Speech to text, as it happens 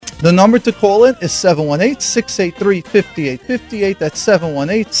The number to call in is 718-683-5858. That's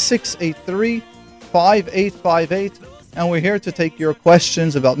 718-683-5858. And we're here to take your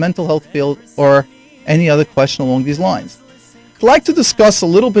questions about mental health field or any other question along these lines. I'd like to discuss a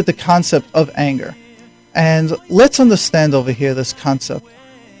little bit the concept of anger. And let's understand over here this concept.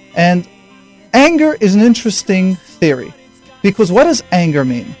 And anger is an interesting theory. Because what does anger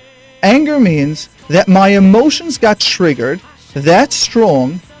mean? Anger means that my emotions got triggered that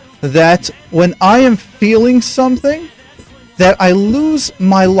strong that when I am feeling something, that I lose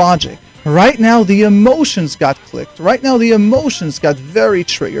my logic. Right now, the emotions got clicked. Right now, the emotions got very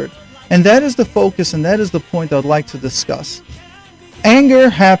triggered. And that is the focus, and that is the point I'd like to discuss. Anger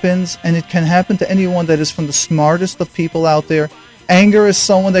happens, and it can happen to anyone that is from the smartest of people out there. Anger is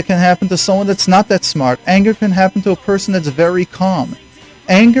someone that can happen to someone that's not that smart. Anger can happen to a person that's very calm.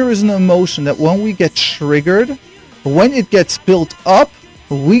 Anger is an emotion that when we get triggered, when it gets built up,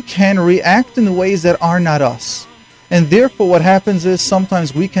 we can react in ways that are not us. And therefore what happens is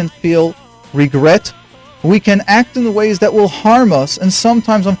sometimes we can feel regret. We can act in ways that will harm us, and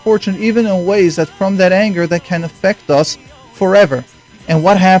sometimes, unfortunately, even in ways that from that anger that can affect us forever. And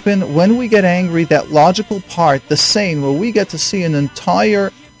what happened when we get angry, that logical part, the sane, where we get to see an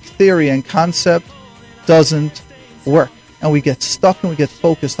entire theory and concept, doesn't work. And we get stuck and we get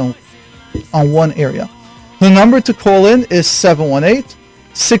focused on one area. The number to call in is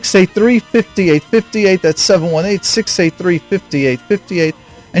 718-683-5858. That's 718-683-5858.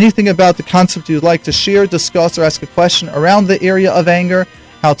 Anything about the concept you'd like to share, discuss, or ask a question around the area of anger,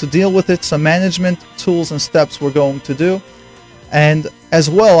 how to deal with it, some management tools and steps we're going to do. And as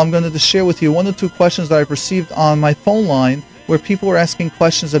well, I'm going to share with you one or two questions that I've received on my phone line where people were asking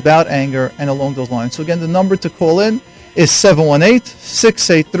questions about anger and along those lines. So again, the number to call in is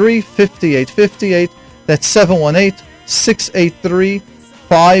 718-683-5858. That's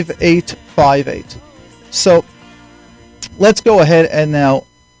 718-683-5858. So let's go ahead and now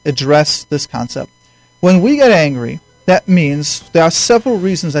address this concept. When we get angry, that means there are several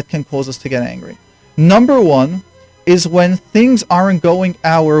reasons that can cause us to get angry. Number one is when things aren't going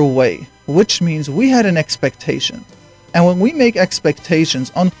our way, which means we had an expectation. And when we make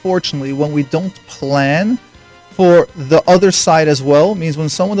expectations, unfortunately, when we don't plan for the other side as well, means when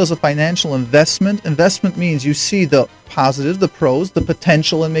someone does a financial investment means you see the positive, the pros, the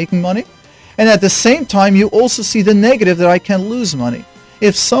potential in making money. And at the same time, you also see the negative that I can lose money.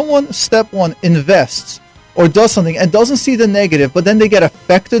 If someone, step one, invests or does something and doesn't see the negative, but then they get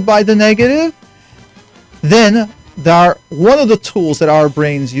affected by the negative, then one of the tools that our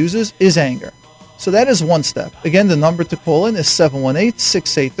brains uses is anger. So that is one step. Again, the number to call in is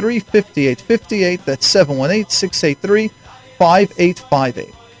 718-683-5858. That's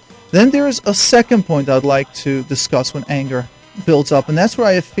 718-683-5858. Then there is a second point I'd like to discuss when anger builds up, and that's where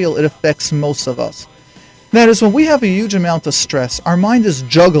I feel it affects most of us. That is when we have a huge amount of stress, our mind is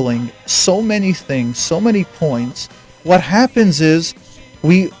juggling so many things, so many points. What happens is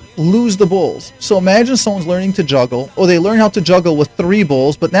we lose the balls. So imagine someone's learning to juggle, or they learn how to juggle with 3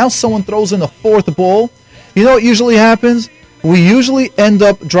 balls, but now someone throws in a 4th ball. You know what usually happens? We usually end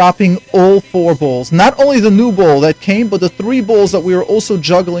up dropping all 4 balls. Not only the new ball that came, but the 3 balls that we were also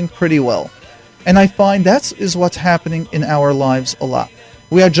juggling pretty well. And I find that is what's happening in our lives a lot.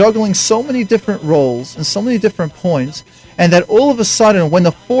 We are juggling so many different roles and so many different points, and that all of a sudden, when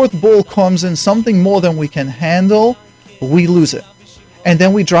the 4th ball comes in, something more than we can handle, we lose it. And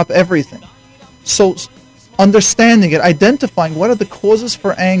then we drop everything. So understanding it, identifying what are the causes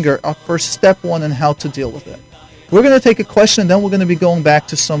for anger are first step one in how to deal with it. We're going to take a question, and then we're going to be going back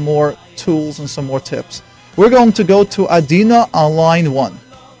to some more tools and some more tips. We're going to go to Adina on line 1.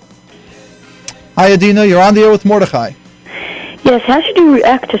 Hi, Adina. You're on the air with Mordechai. Yes, how should you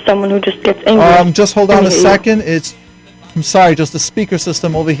react to someone who just gets angry? Just hold on a second. I'm sorry, just the speaker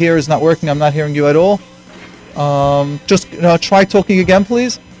system over here is not working. I'm not hearing you at all. Try talking again,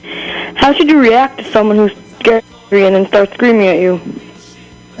 please. How should you react to someone who's angry and then starts screaming at you?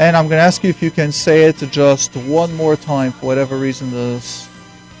 And I'm going to ask you if you can say it just one more time for whatever reason.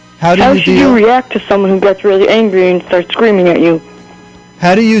 How should you react to someone who gets really angry and starts screaming at you?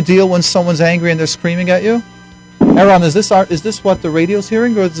 How do you deal when someone's angry and they're screaming at you? Aaron, is this what the radio's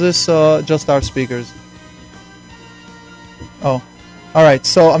hearing, or is this just our speakers? Oh. All right,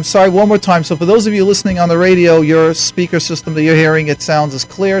 so I'm sorry, one more time. So for those of you listening on the radio, your speaker system that you're hearing, it sounds as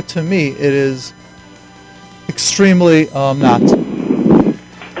clear. To me, it is extremely not.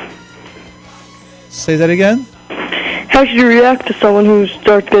 Say that again? How should you react to someone who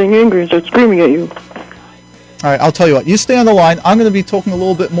starts getting angry and starts screaming at you? All right, I'll tell you what. You stay on the line. I'm going to be talking a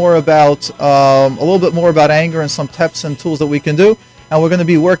little bit more about anger and some tips and tools that we can do. and we're going to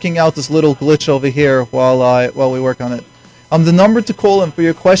be working out this little glitch over here while we work on it. The number to call in for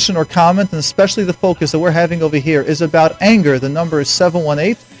your question or comment, and especially the focus that we're having over here, is about anger. The number is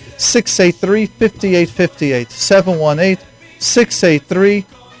 718-683-5858.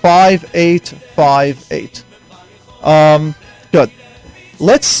 718-683-5858. Good.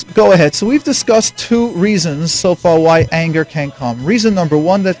 Let's go ahead. So we've discussed two reasons so far why anger can come. Reason number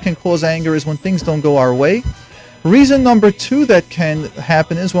one that can cause anger is when things don't go our way. Reason number two that can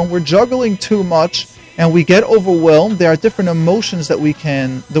happen is when we're juggling too much and we get overwhelmed. There are different emotions that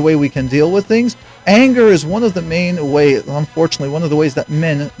the way we can deal with things. Anger is one of the main ways, unfortunately, one of the ways that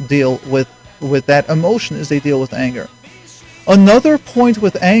men deal with that emotion is they deal with anger. Another point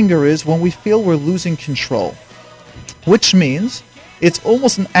with anger is when we feel we're losing control, which means it's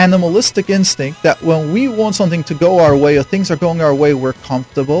almost an animalistic instinct that when we want something to go our way or things are going our way, we're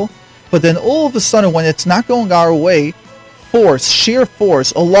comfortable. But then all of a sudden, when it's not going our way, sheer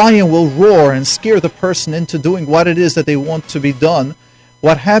force, a lion will roar and scare the person into doing what it is that they want to be done.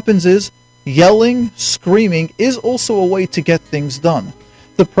 What happens is yelling, screaming is also a way to get things done.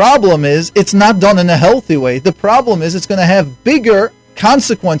 The problem is it's not done in a healthy way. The problem is it's going to have bigger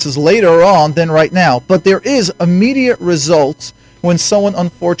consequences later on than right now. But there is immediate results when someone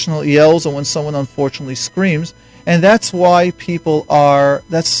unfortunately yells or when someone unfortunately screams, and that's why for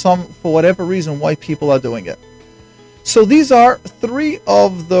whatever reason, why people are doing it. So these are three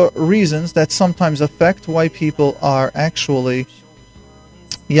of the reasons that sometimes affect why people are actually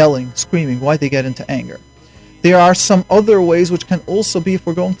yelling, screaming, why they get into anger. There are some other ways which can also be if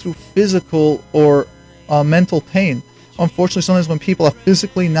we're going through physical or mental pain. Unfortunately, sometimes when people are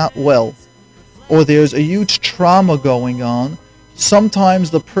physically not well, or there's a huge trauma going on,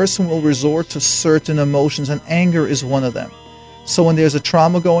 sometimes the person will resort to certain emotions, and anger is one of them. So when there's a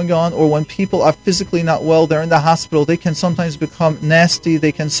trauma going on, or when people are physically not well, they're in the hospital, they can sometimes become nasty,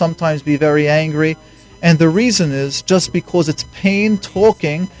 they can sometimes be very angry. And the reason is just because it's pain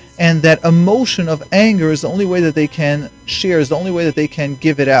talking, and that emotion of anger is the only way that they can share, is the only way that they can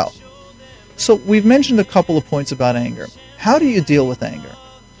give it out. So we've mentioned a couple of points about anger. How do you deal with anger?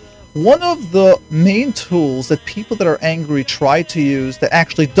 One of the main tools that people that are angry try to use that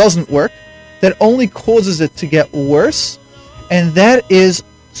actually doesn't work, that only causes it to get worse, and that is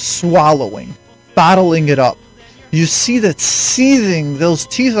swallowing, bottling it up. You see that seething, those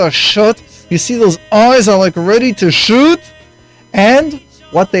teeth are shut, you see those eyes are like ready to shoot, and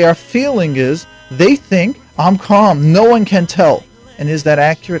what they are feeling is, they think, I'm calm, no one can tell. And is that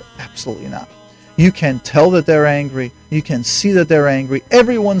accurate? Absolutely not. You can tell that they're angry. You can see that they're angry.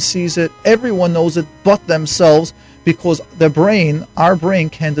 Everyone sees it. Everyone knows it but themselves, because our brain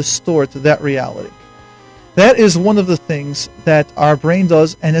can distort that reality. That is one of the things that our brain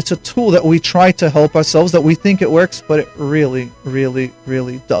does, and it's a tool that we try to help ourselves, that we think it works, but it really, really,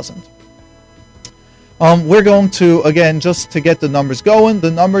 really doesn't. We're going to, again, just to get the numbers going, the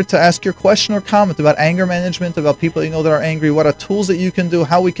number to ask your question or comment about anger management, about people you know that are angry, what are tools that you can do,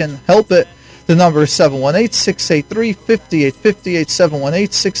 how we can help it. The number is 718-683-5858,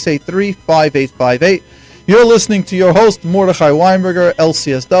 718-683-5858. You're listening to your host, Mordechai Winberger,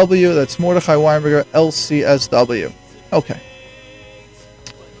 LCSW. That's Mordechai Winberger, LCSW. Okay.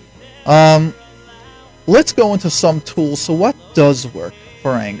 Let's go into some tools. So what does work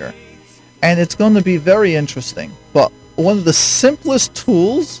for anger? And it's going to be very interesting. But one of the simplest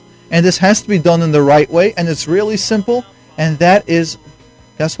tools, and this has to be done in the right way, and it's really simple, and that is,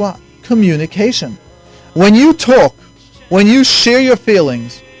 guess what? Communication. When you talk, when you share your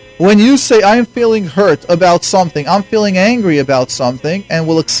feelings, when you say, I'm feeling hurt about something, I'm feeling angry about something, and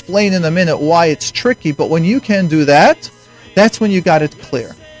we'll explain in a minute why it's tricky, but when you can do that, that's when you got it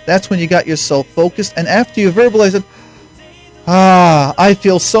clear. That's when you got yourself focused, and after you verbalize it, I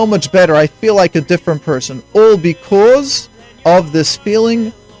feel so much better, I feel like a different person, all because of this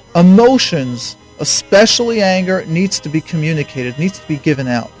feeling. Emotions, especially anger, needs to be communicated, needs to be given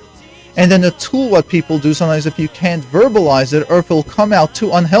out. And then the tool, what people do sometimes, if you can't verbalize it, or if it'll come out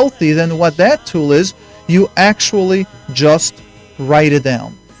too unhealthy, then what that tool is, you actually just write it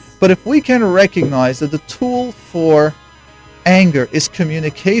down. But if we can recognize that the tool for anger is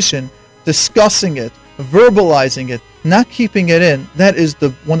communication, discussing it, verbalizing it, not keeping it in, that is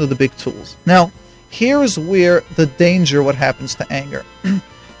one of the big tools. Now, here's where the danger, what happens to anger.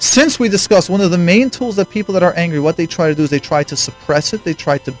 Since we discussed one of the main tools that people that are angry, what they try to do is they try to suppress it, they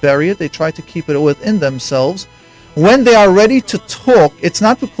try to bury it, they try to keep it within themselves. When they are ready to talk, it's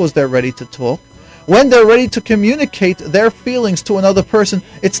not because they're ready to talk. When they're ready to communicate their feelings to another person,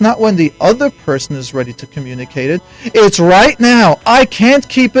 it's not when the other person is ready to communicate it. It's right now. I can't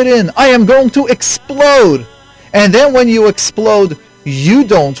keep it in. I am going to explode. And then when you explode, you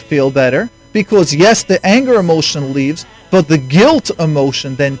don't feel better because, yes, the anger emotion leaves, but the guilt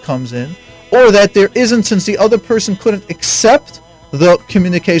emotion then comes in, or that there isn't, since the other person couldn't accept the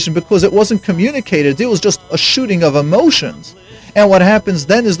communication because it wasn't communicated, it was just a shooting of emotions. And what happens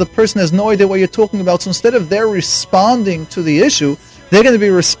then is the person has no idea what you're talking about, so instead of they're responding to the issue, they're going to be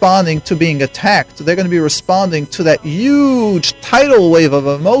responding to being attacked. They're going to be responding to that huge tidal wave of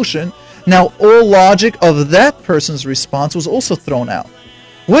emotion. Now, all logic of that person's response was also thrown out.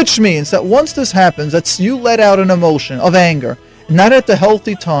 Which means that once this happens, that you let out an emotion of anger, not at the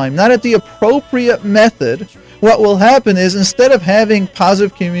healthy time, not at the appropriate method, what will happen is, instead of having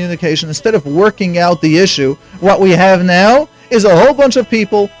positive communication, instead of working out the issue, what we have now is a whole bunch of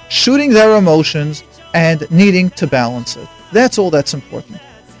people shooting their emotions and needing to balance it. That's all that's important.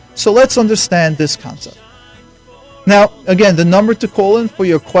 So let's understand this concept. Now, again, the number to call in for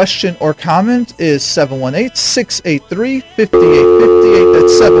your question or comment is 718-683-5858.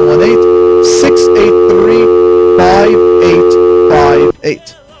 That's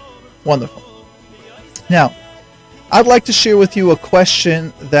 718-683-5858. Wonderful. Now, I'd like to share with you a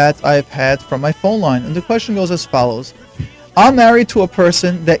question that I've had from my phone line. And the question goes as follows. I'm married to a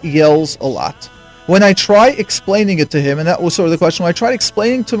person that yells a lot. When I try explaining it to him, and that was sort of the question, when I tried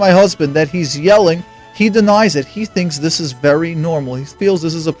explaining to my husband that he's yelling, he denies it. He thinks this is very normal. He feels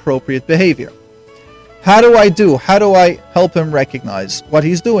this is appropriate behavior. How do I do? How do I help him recognize what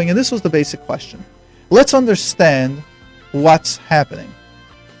he's doing? And this was the basic question. Let's understand what's happening.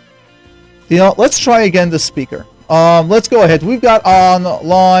 Let's try again the speaker. Let's go ahead. We've got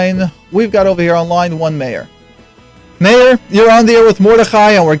over here on line one Mayor. Mayor, you're on the air with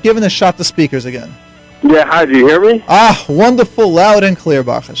Mordechai, and we're giving a shot to speakers again. Yeah, hi, do you hear me? Ah, wonderful, loud and clear,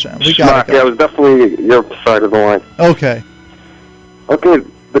 Baruch Hashem. We got it. Yeah, it was definitely your side of the line. Okay. Okay,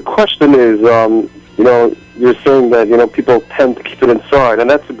 the question is, you're saying that, people tend to keep it inside, and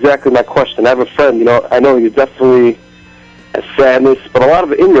that's exactly my question. I have a friend, I know he definitely has sadness, but a lot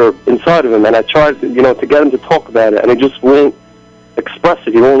of anger inside of him, and I tried, to get him to talk about it, and he just won't express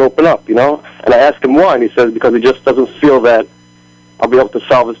it. He won't open up, And I asked him why, and he says because he just doesn't feel that I'll be able to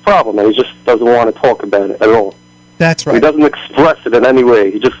solve his problem, and he just doesn't want to talk about it at all. That's right. He doesn't express it in any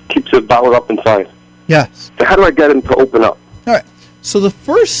way. He just keeps it bottled up inside. Yes. So how do I get him to open up? All right. So the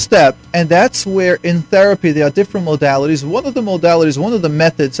first step, and that's where in therapy there are different modalities. One of the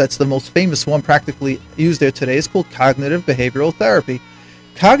methods that's the most famous one practically used there today is called cognitive behavioral therapy.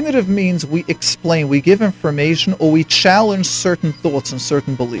 Cognitive means we explain, we give information, or we challenge certain thoughts and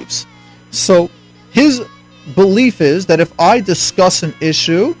certain beliefs. So his belief is that if I discuss an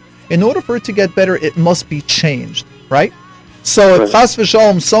issue, in order for it to get better, it must be changed, right? So if chas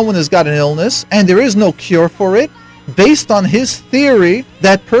v'shalom, someone has got an illness and there is no cure for it, based on his theory,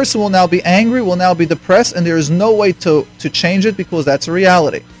 that person will now be angry, will now be depressed, and there is no way to change it because that's a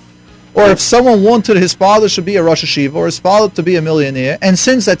reality. Or if someone wanted his father should be a Rosh Hashiva or his father to be a millionaire, and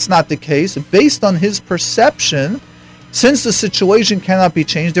since that's not the case, based on his perception, since the situation cannot be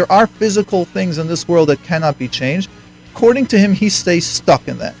changed, there are physical things in this world that cannot be changed. According to him, he stays stuck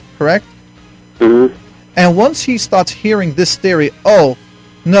in that, correct? Mm-hmm. And once he starts hearing this theory, oh,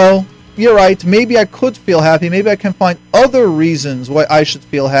 no, you're right, maybe I could feel happy, maybe I can find other reasons why I should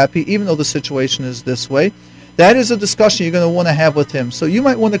feel happy, even though the situation is this way, that is a discussion you're going to want to have with him. So you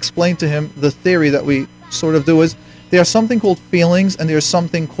might want to explain to him the theory that we sort of do is there's something called feelings, and there's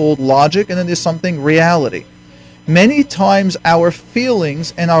something called logic, and then there's something reality. Many times our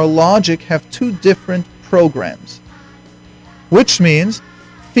feelings and our logic have two different programs, which means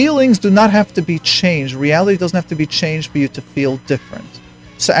feelings do not have to be changed. Reality doesn't have to be changed for you to feel different.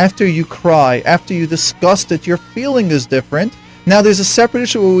 So after you cry, after you discussed it, your feeling is different. Now there's a separate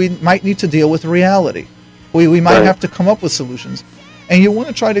issue where we might need to deal with reality. We might have to come up with solutions. And you want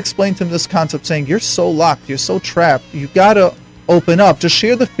to try to explain to him this concept, saying, you're so locked, you're so trapped, you got to open up. Just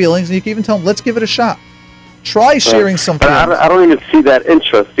share the feelings, and you can even tell him, let's give it a shot. Try sharing some feelings. I don't even see that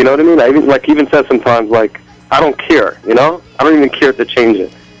interest, you know what I mean? I even says sometimes, I don't care, I don't even care to change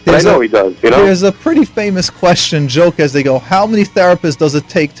it. But I know he does, There's a pretty famous joke as they go, how many therapists does it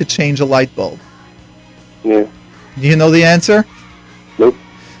take to change a light bulb? Yeah. Do you know the answer? Nope.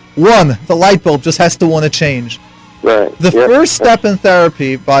 One, the light bulb just has to want to change. Right. The first step in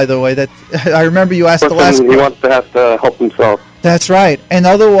therapy, by the way, that I remember you asked the last question. He wants to have to help himself. That's right. And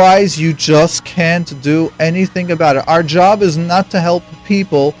otherwise, you just can't do anything about it. Our job is not to help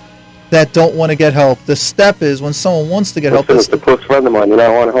people that don't want to get help. The step is when someone wants to get help. It's a close friend of mine, I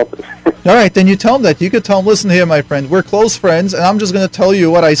want to help him. All right, then you tell him that. You could tell him, listen here, my friend, we're close friends, and I'm just going to tell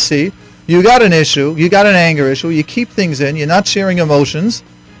you what I see. You got an issue. You got an anger issue. You keep things in. You're not sharing emotions.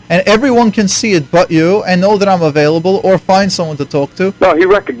 and everyone can see it but you and know that I'm available or find someone to talk to? No, he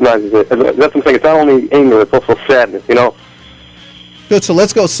recognizes it. That's what I'm saying. It's not only anger, it's also sadness, Good, so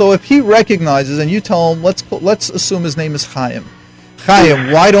let's go. So if he recognizes and you tell him, let's assume his name is Chaim.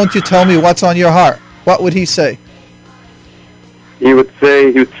 Chaim, why don't you tell me what's on your heart? What would he say? He would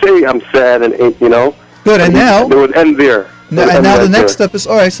say, I'm sad and, Good, and now... It would end there. And now the next step is,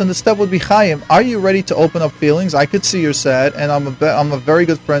 all right, so the step would be, Chaim, are you ready to open up feelings? I could see you're sad, and I'm a very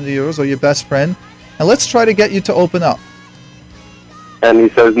good friend of yours, or your best friend, and let's try to get you to open up. And he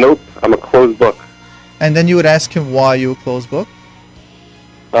says, nope, I'm a closed book. And then you would ask him why you a closed book?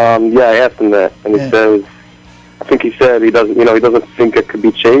 Yeah, I asked him that, and he says, I think he said he doesn't think it could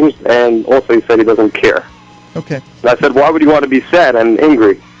be changed, and also he said he doesn't care. Okay. And I said, why would you want to be sad and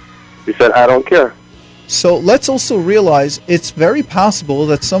angry? He said, I don't care. So let's also realize it's very possible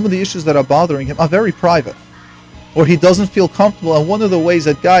that some of the issues that are bothering him are very private, or he doesn't feel comfortable, and one of the ways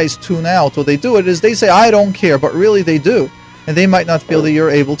that guys tune out, or they do it, is they say, I don't care, but really they do. And they might not feel that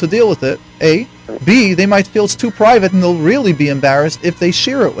you're able to deal with it, A. B, they might feel it's too private, and they'll really be embarrassed if they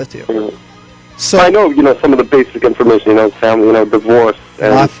share it with you. So I know, some of the basic information, family, divorce.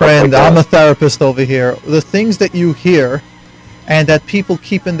 And my friend, like I'm a therapist over here. The things that you hear and that people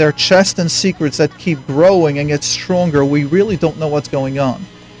keep in their chest and secrets that keep growing and get stronger, we really don't know what's going on.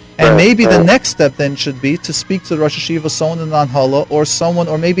 And maybe the next step then should be to speak to the Rosh Hashiva, someone in the Nanhala, or someone,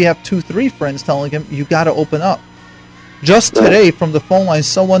 or maybe have 2-3 friends telling him, you got to open up. Just today, from the phone line,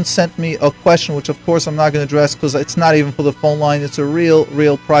 someone sent me a question, which of course I'm not going to address because it's not even for the phone line. It's a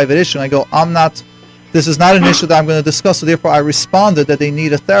real private issue. And I go, this is not an issue that I'm going to discuss. So therefore, I responded that they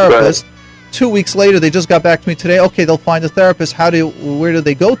need a therapist. 2 weeks later, they just got back to me today. Okay, they'll find a therapist. Where do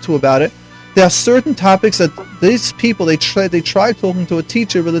they go to about it? There are certain topics that these people, they tried talking to a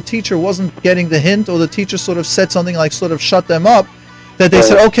teacher, but the teacher wasn't getting the hint, or the teacher sort of said something like sort of shut them up, that they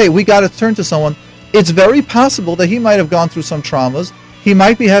said, okay, we got to turn to someone. It's very possible that he might have gone through some traumas. He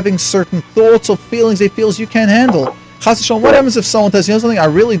might be having certain thoughts or feelings he feels you can't handle. Chas v'shalom, what happens if someone says, something, I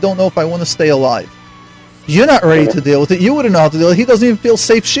really don't know if I want to stay alive. You're not ready to deal with it. You wouldn't know how to deal with it. He doesn't even feel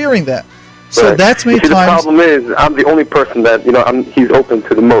safe sharing that. So that's many times... The problem is, I'm the only person that, he's open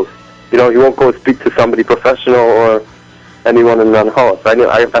to the most. He won't go speak to somebody professional or anyone in the house.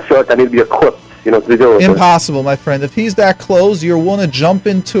 I feel like I need to be equipped, to deal with it. Impossible, my friend. If he's that close, you'll want to jump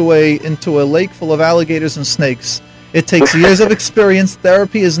into a lake full of alligators and snakes. It takes years of experience.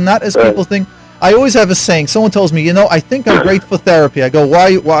 Therapy is not as people think. I always have a saying. Someone tells me, I think I'm great for therapy. I go,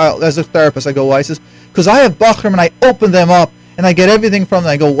 why? As a therapist, I go, why? He says, because I have Bachram and I open them up and I get everything from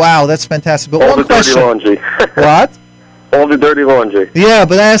them. I go, wow, that's fantastic. But all one question. Dirty laundry. What? All the dirty laundry. Yeah,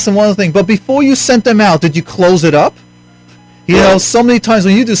 but I asked them one thing. But before you sent them out, did you close it up? So many times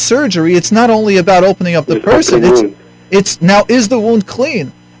when you do surgery, it's not only about opening up the person. It's now, is the wound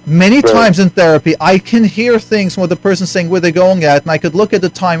clean? Many times in therapy, I can hear things from what the person's saying, where they're going at, and I could look at the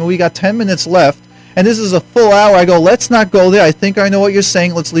time, and we got 10 minutes left, and this is a full hour. I go, let's not go there. I think I know what you're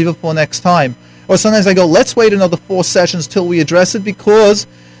saying. Let's leave it for next time. Or sometimes I go, let's wait another 4 sessions till we address it, because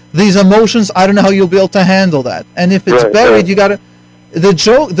these emotions, I don't know how you'll be able to handle that. And if it's buried, you got to...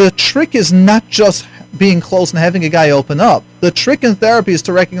 The trick is not just being close and having a guy open up. The trick in therapy is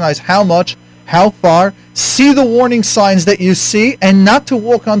to recognize how much, how far, see the warning signs that you see, and not to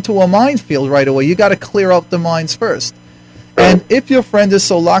walk onto a minefield right away. You got to clear out the mines first. And if your friend is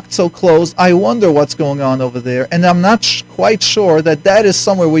so locked, so closed, I wonder what's going on over there. And I'm not quite sure that is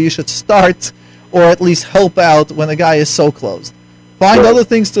somewhere where you should start, or at least help out when a guy is so closed. Find other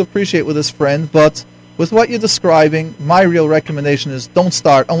things to appreciate with his friend, but with what you're describing, my real recommendation is don't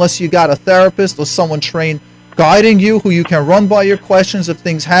start unless you got a therapist or someone trained guiding you, who you can run by your questions if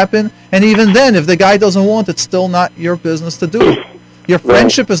things happen. And even then, if the guy doesn't want it, it's still not your business to do it. Your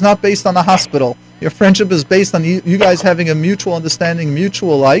friendship is not based on a hospital. Your friendship is based on you guys having a mutual understanding,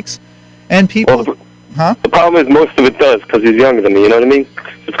 mutual likes, and people... The problem is most of it does, because he's younger than me, you know what I mean?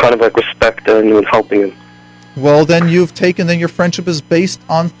 It's kind of like respect and helping him. Well, then your friendship is based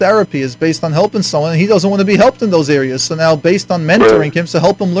on therapy, is based on helping someone, and he doesn't want to be helped in those areas. So now, based on mentoring him, to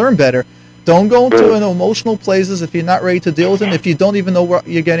help him learn better. Don't go into emotional places if you're not ready to deal with him, if you don't even know what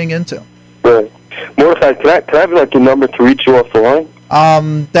you're getting into. Mordechai, can I have your number to reach you off the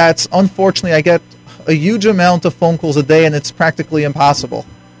line? That's, unfortunately, I get a huge amount of phone calls a day, and it's practically impossible.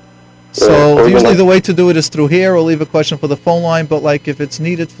 So usually the way to do it is through here, or leave a question for the phone line, but if it's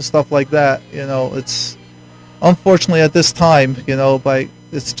needed for stuff like that, it's... Unfortunately, at this time,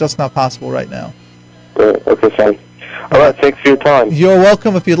 it's just not possible right now. Okay, fine. All right, thanks for your time. You're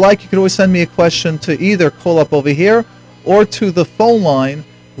welcome. If you'd like, you could always send me a question to either call up over here or to the phone line,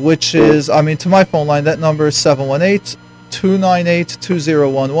 which is, to my phone line, that number is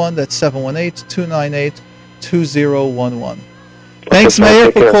 718-298-2011. That's 718-298-2011. Thanks,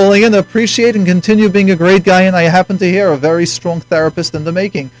 Mayor, for calling in. Appreciate and continue being a great guy. And I happen to hear a very strong therapist in the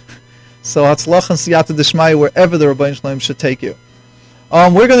making. So Hatzlach and Siyata Dishmaya wherever the Rabbi Shalom should take you.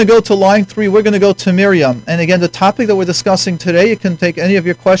 We're going to go to line 3. We're going to go to Miriam. And again, the topic that we're discussing today, you can take any of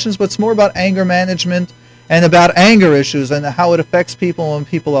your questions, but it's more about anger management and about anger issues and how it affects people when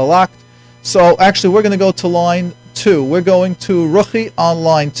people are locked. So actually, we're going to go to line 2. We're going to Ruchi on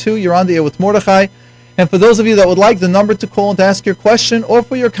line 2. You're on the air with Mordechai. And for those of you that would like the number to call and to ask your question or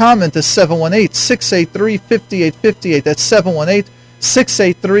for your comment is 718-683-5858. That's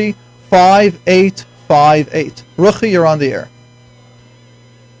 718-683-5858. Ruchi, you're on the air.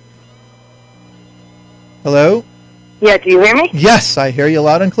 Hello? Yeah, do you hear me? Yes, I hear you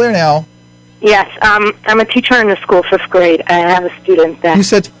loud and clear now. Yes, I'm a teacher in the school, 5th grade. I have a student that... You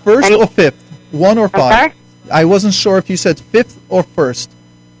said first or fifth? 1 or 5? I'm sorry? I wasn't sure if you said 5th or first.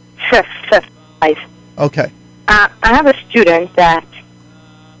 5th, 5. Okay. I have a student that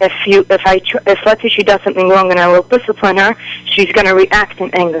if let's say she does something wrong and I will discipline her, she's going to react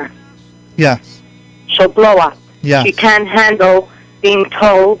in anger. Yes. She'll blow up. Yes. She can't handle being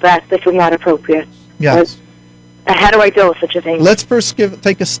told that this is not appropriate. Yes. How do I deal with such a thing? Let's first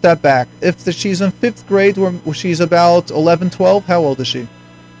take a step back. If she's in 5th grade, where she's about 11, 12, how old is she?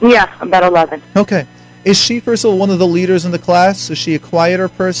 Yeah, about 11. Okay. Is she, first of all, one of the leaders in the class? Is she a quieter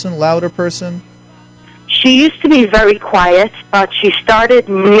person, louder person? She used to be very quiet, but she started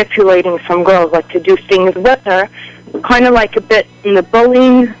manipulating some girls, like to do things with her, kind of like a bit in the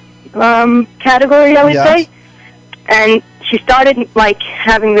bullying category, I would say. And she started like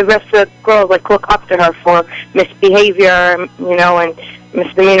having the rest of the girls like look up to her for misbehavior, and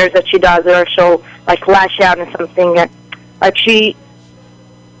misdemeanors that she does, or she'll like lash out on something that like she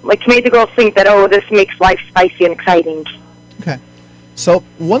made the girls think that, oh, this makes life spicy and exciting. Okay. So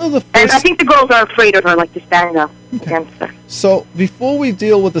one of the first... And I think the girls are afraid of her, like to stand up against her. So before we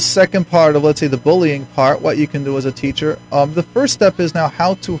deal with the second part of, let's say, the bullying part, what you can do as a teacher, the first step is now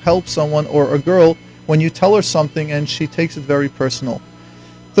how to help someone or a girl when you tell her something and she takes it very personal.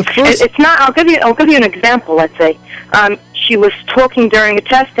 The first... It's not... I'll give you an example, let's say. She was talking during a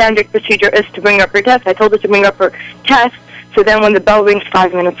test. Standard procedure is to bring up her test. I told her to bring up her test. So then when the bell rings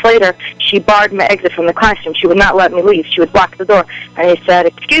 5 minutes later, she barred my exit from the classroom. She would not let me leave. She would block the door. And I said,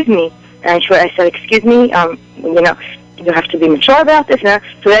 excuse me. And I said, excuse me, you have to be mature about this. So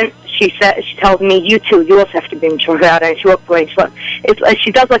then she tells me, you too, you also have to be mature about it. And she walked away.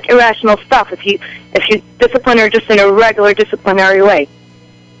 She does like irrational stuff if you discipline her just in a regular disciplinary way.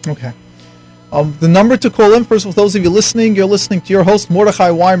 Okay. The number to call in, first of all, those of you listening, you're listening to your host,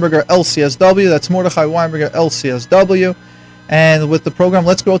 Mordechai Winberger, LCSW. That's Mordechai Winberger, LCSW. And with the program,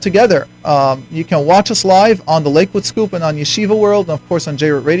 let's grow together. You can watch us live on the Lakewood Scoop and on Yeshiva World, and of course on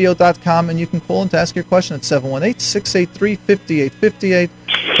jrootradio.com. And you can call in to ask your question at 718-683-5858.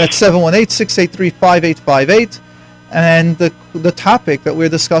 That's 718-683-5858. And the topic that we're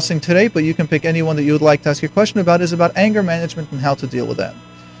discussing today, but you can pick anyone that you would like to ask your question about, is about anger management and how to deal with that.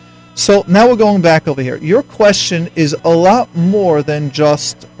 So now we're going back over here. Your question is a lot more than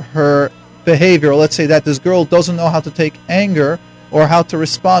just her behavior. Let's say that this girl doesn't know how to take anger or how to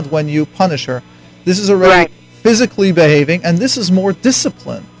respond when you punish her. This is already physically behaving, and this is more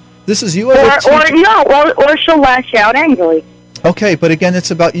discipline. This is you as a teacher. Or she'll lash out angrily. Okay, but again,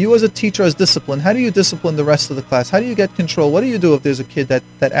 it's about you as a teacher as discipline. How do you discipline the rest of the class? How do you get control? What do you do if there's a kid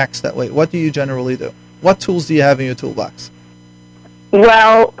that acts that way? What do you generally do? What tools do you have in your toolbox?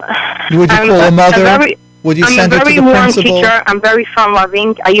 Well, would you call a mother? Would you send her to the principal? I'm a very warm teacher. I'm very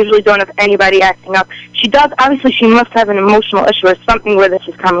fun-loving. I usually don't have anybody acting up. She does. Obviously, she must have an emotional issue or something where this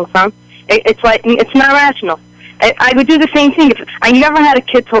is coming from. It's not rational. I would do the same thing. I never had a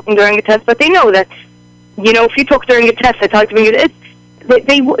kid talking during a test, but they know that, if you talk during a test, I talk during it.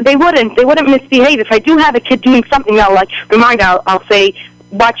 They wouldn't misbehave. If I do have a kid doing something, I'll say,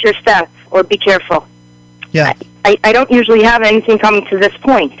 watch your step or be careful. Yeah. I don't usually have anything coming to this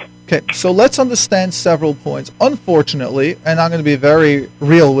point. Okay, so let's understand several points. Unfortunately, and I'm going to be very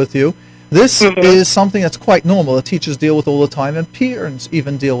real with you, this is something that's quite normal that teachers deal with all the time, and parents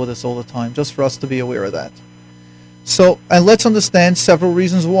even deal with this all the time, just for us to be aware of that. So, and let's understand several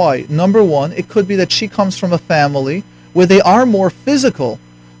reasons why. Number one, it could be that she comes from a family where they are more physical,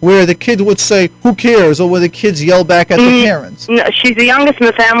 where the kid would say, who cares, or where the kids yell back at the parents. No, she's the youngest in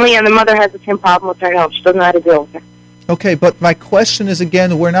the family, and the mother has the same problem with her home. She doesn't know how to deal with it. Okay, but my question is,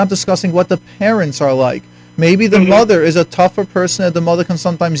 again, we're not discussing what the parents are like. Maybe the mother is a tougher person, and the mother can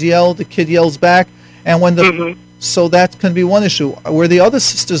sometimes yell, the kid yells back, and when the so that can be one issue. Were the other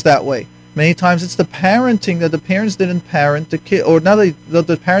sisters that way? Many times it's the parenting that the parents didn't parent the kid, or now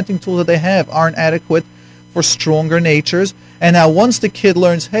the parenting tools that they have aren't adequate for stronger natures. And now once the kid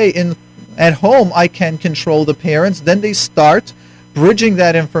learns, hey, at home I can control the parents, then they start bridging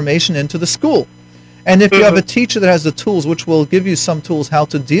that information into the school. And if you have a teacher that has the tools, which will give you some tools how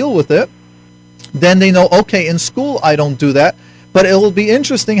to deal with it, then they know, okay, in school I don't do that, but it will be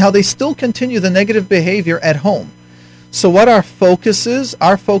interesting how they still continue the negative behavior at home. So what our focus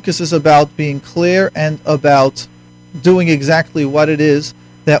is about being clear and about doing exactly what it is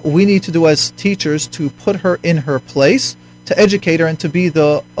that we need to do as teachers to put her in her place, to educate her, and to be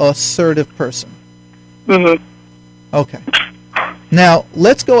the assertive person. Okay. Now,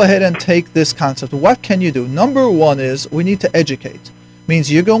 let's go ahead and take this concept. What can you do? Number one is we need to educate.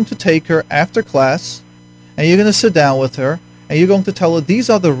 Means you're going to take her after class, and you're going to sit down with her, and you're going to tell her, these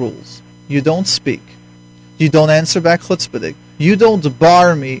are the rules. You don't speak. You don't answer back chutzpahdik. You don't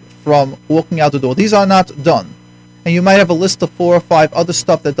bar me from walking out the door. These are not done. And you might have a list of 4 or 5 other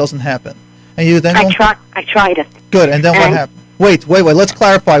stuff that doesn't happen. And you then I tried it. Good. And then what happened? Wait. Let's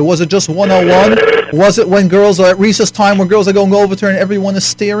clarify. Was it just 101? Was it when girls are at recess time, when girls are going over to her and everyone is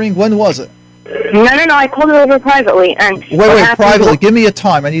staring? When was it? No. I called her over privately. And wait. Privately. Give me a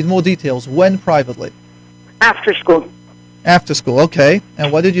time. I need more details. When privately? After school. After school. Okay.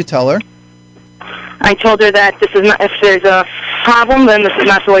 And what did you tell her? I told her that this is not, if there's a problem, then this is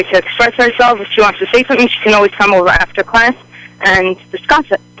not the way to express herself. If she wants to say something, she can always come over after class and discuss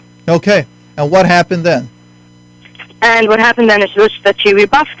it. Okay. And what happened then? And what happened then is that she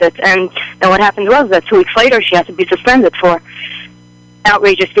rebuffed it. And what happened was that 2 weeks later, she had to be suspended for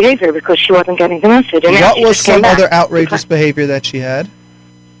outrageous behavior because she wasn't getting the message. And what was some other outrageous behavior that she had?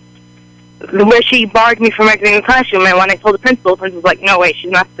 Where she barred me from exiting the classroom. And when I told the principal was like, no way, she's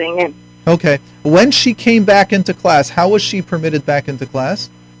not staying in. Okay. When she came back into class, how was she permitted back into class?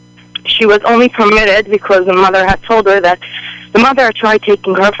 She was only permitted because the mother had told her that the mother had tried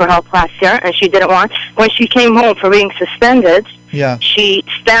taking her for health last year, and she didn't want. When she came home for being suspended, she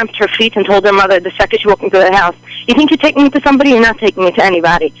stamped her feet and told her mother the second she walked into the house, you think you're taking me to somebody? You're not taking me to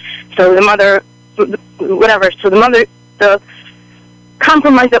anybody. So the mother, the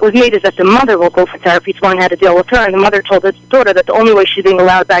compromise that was made is that the mother will go for therapy to learn how to deal with her, and the mother told the daughter that the only way she's being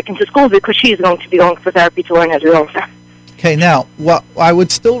allowed back into school is because she's going to be going for therapy to learn how to deal with her. Okay, now, what I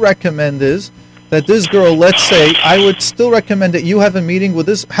would still recommend is that this girl, let's say, I would still recommend that you have a meeting with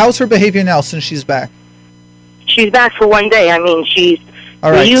this. How's her behavior now since she's back? She's back for 1 day. I mean, she's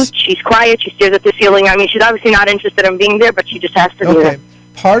mute, she's quiet, she stares at the ceiling. I mean, she's obviously not interested in being there, but she just has to be there.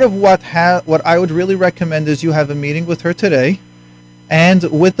 Part of what I would really recommend is you have a meeting with her today, and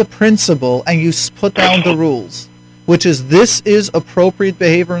with the principal, and you put down the rules, which is this is appropriate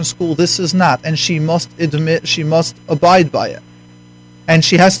behavior in school, this is not, and she must abide by it. And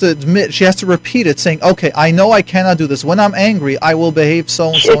she has to repeat it, saying, okay, I know I cannot do this. When I'm angry, I will behave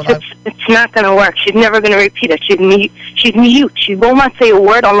so-and-so. It's not going to work. She's never going to repeat it. She's mute. She will not say a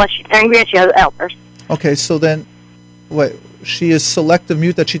word unless she's angry and she has outbursts. Okay, so then, wait, she is selective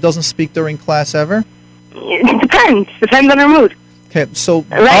mute, that she doesn't speak during class ever? It depends. Depends on her mood. Okay, so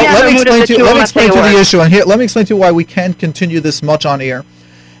let me explain to you the issue, and here let me explain to you why we can't continue this much on air,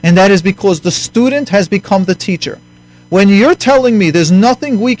 and that is because the student has become the teacher. When you're telling me there's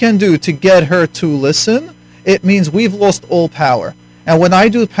nothing we can do to get her to listen, it means we've lost all power. And when I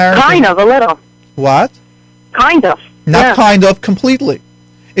do parenting... Kind of, a little. What? Kind of. Not kind of, completely.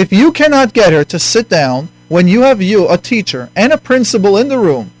 If you cannot get her to sit down when you have a teacher, and a principal in the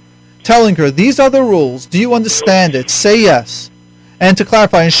room, telling her, these are the rules, do you understand it? Say yes. And to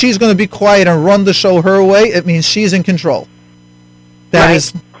clarify, and she's going to be quiet and run the show her way, it means she's in control.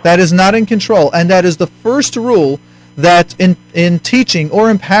 That is not in control. And that is the first rule that in teaching or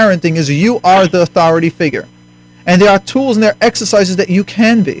in parenting is you are the authority figure. And there are tools and there are exercises that you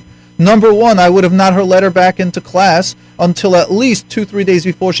can be. Number one, I would have not let her back into class until at least 2-3 days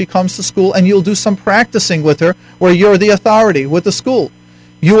before she comes to school, and you'll do some practicing with her where you're the authority with the school.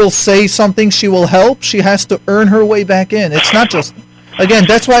 You will say something, she will help, she has to earn her way back in. It's not just... Again,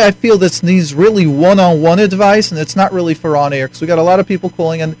 that's why I feel this needs really one-on-one advice, and it's not really for on-air, because we got a lot of people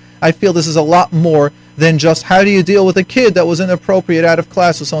calling, and I feel this is a lot more than just how do you deal with a kid that was inappropriate out of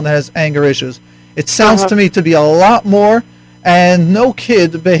class or someone that has anger issues. It sounds to me to be a lot more, and no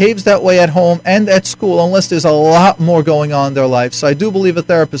kid behaves that way at home and at school unless there's a lot more going on in their life. So I do believe a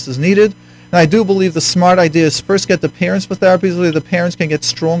therapist is needed, and I do believe the smart idea is first get the parents for therapy so the parents can get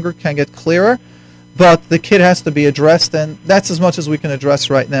stronger, can get clearer, but the kid has to be addressed, and that's as much as we can address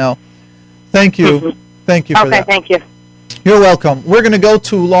right now. Thank you. Thank you for that. Okay, thank you. You're welcome. We're going to go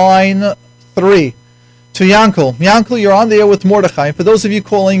to line 3, to Yankel. Yankel, you're on the air with Mordechai. For those of you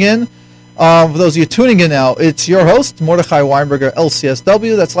calling in, For those of you tuning in now, it's your host, Mordechai Winberger,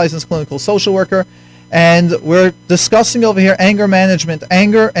 LCSW, that's Licensed Clinical Social Worker, and we're discussing over here anger management,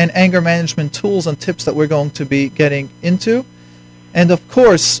 anger and anger management tools and tips that we're going to be getting into. And of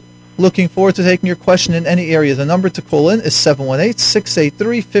course, looking forward to taking your question in any area. The number to call in is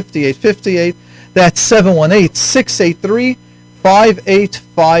 718-683-5858. That's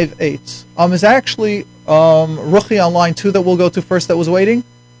 718-683-5858. Is actually Ruchi on line 2 that we'll go to first that was waiting?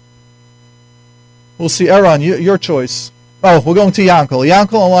 We'll see. Aaron, your choice. Oh, we're going to Yankel.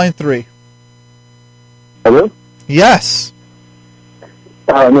 Yankel on line 3. Hello? Yes.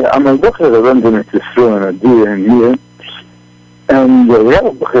 I'm a boeker that runs in a store and a deer in here. And we have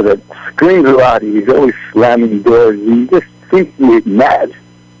a boeker that screams a lot. He's always slamming doors. He just seems to be mad.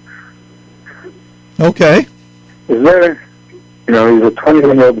 Okay. Is there, he's a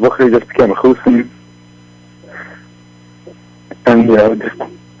 21-year-old boeker. He just became a chusim. And,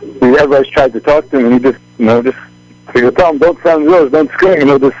 everybody's tried to talk to him, and he just, you tell him, don't slam doors, don't scream, and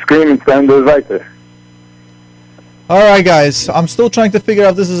he'll just scream and slam doors right there. All right, guys. I'm still trying to figure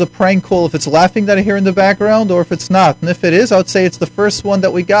out if this is a prank call, if it's laughing that I hear in the background, or if it's not. And if it is, I would say it's the first one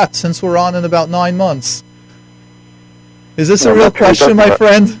that we got since we're on in about 9 months. Is this a real question, my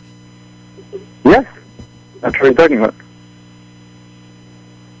friend? Yes. That's what you're talking about.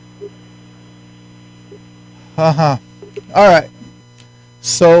 Uh-huh. All right.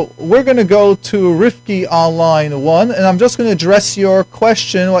 So we're going to go to Rifki on line 1, and I'm just going to address your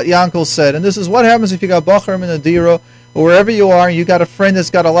question, what Yankel said. And this is what happens if you got Bacharim in a Dira, or wherever you are, and you got a friend that's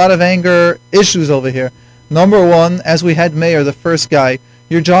got a lot of anger issues over here. Number 1, as we had Mayor, the first guy,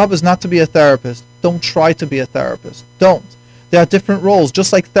 your job is not to be a therapist. Don't try to be a therapist. Don't. There are different roles.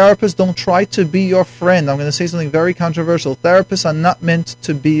 Just like therapists don't try to be your friend. I'm going to say something very controversial. Therapists are not meant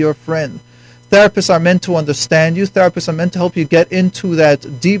to be your friend. Therapists are meant to understand you. Therapists are meant to help you get into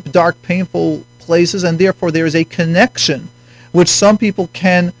that deep, dark, painful places, and therefore there is a connection, which some people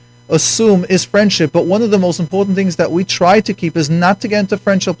can assume is friendship. But one of the most important things that we try to keep is not to get into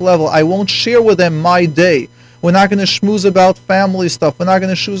friendship level. I won't share with them my day. We're not going to schmooze about family stuff. We're not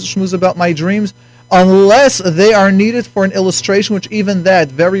going to schmooze about my dreams unless they are needed for an illustration, which even that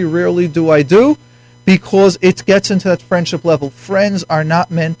very rarely do I do, because it gets into that friendship level. Friends are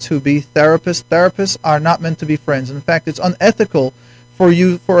not meant to be therapists. Therapists are not meant to be friends. In fact, it's unethical for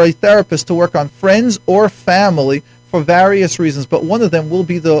a therapist to work on friends or family for various reasons, but one of them will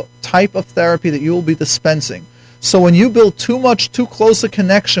be the type of therapy that you will be dispensing. So when you build too close a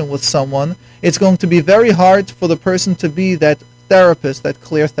connection with someone, it's going to be very hard for the person to be that therapist, that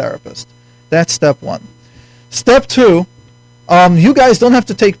clear therapist. That's step 1. Step 2, you guys don't have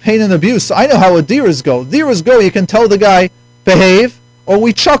to take pain and abuse. I know how a Diras go. Diras go, you can tell the guy, behave, or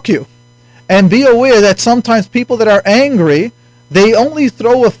we chuck you. And be aware that sometimes people that are angry, they only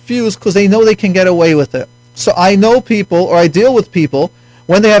throw a fuse because they know they can get away with it. So I know people, or I deal with people,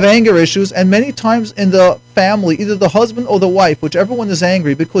 when they have anger issues, and many times in the family, either the husband or the wife, whichever one is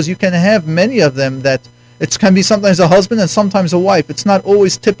angry, because you can have many of them that it can be sometimes a husband and sometimes a wife. It's not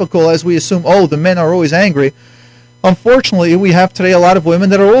always typical as we assume, the men are always angry. Unfortunately, we have today a lot of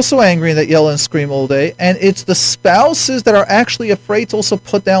women that are also angry and that yell and scream all day, and it's the spouses that are actually afraid to also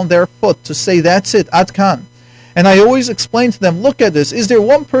put down their foot, to say, that's it, ad kan. And I always explain to them, look at this, is there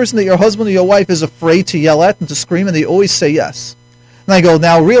one person that your husband or your wife is afraid to yell at and to scream, and they always say yes? And I go,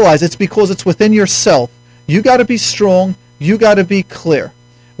 now realize it's because it's within yourself. You got to be strong, you got to be clear.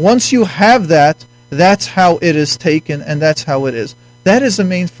 Once you have that, that's how it is taken, and that's how it is. That is the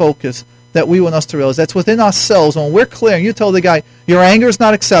main focus that we want us to realize. That's within ourselves. When we're clear, and you tell the guy, your anger is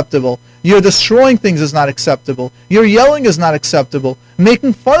not acceptable, you're destroying things is not acceptable, your yelling is not acceptable,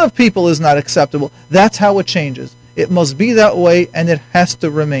 making fun of people is not acceptable, that's how it changes. It must be that way, and it has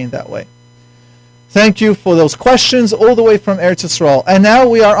to remain that way. Thank you for those questions all the way from Eretz Yisrael. And now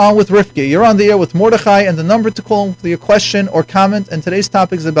we are on with Rifki. You're on the air with Mordechai, and the number to call for your question or comment, and today's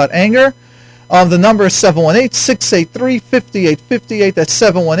topic is about anger. The number is 718-683-5858. That's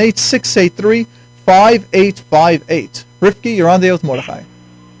 718-683-5858. Rifki, you're on the air with Mordechai.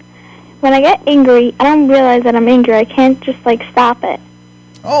 When I get angry, I don't realize that I'm angry. I can't just, stop it.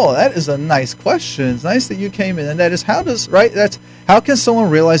 Oh, that is a nice question. It's nice that you came in. And that is, how can someone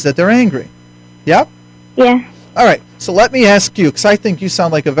realize that they're angry? Yeah? Yeah. All right. So let me ask you, because I think you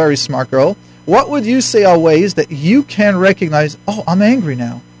sound like a very smart girl. What would you say are ways that you can recognize, I'm angry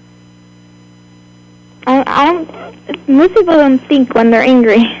now? Most people don't think when they're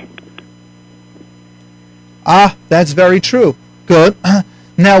angry. That's very true. Good.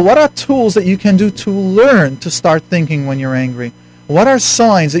 Now, what are tools that you can do to learn to start thinking when you're angry? What are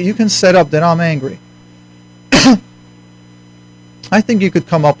signs that you can set up that I'm angry? I think you could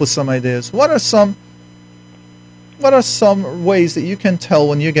come up with some ideas. What are some ways that you can tell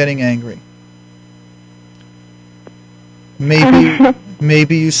when you're getting angry?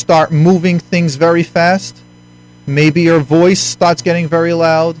 Maybe you start moving things very fast. Maybe your voice starts getting very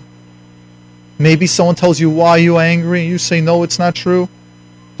loud. Maybe someone tells you why you're angry and you say, no, it's not true.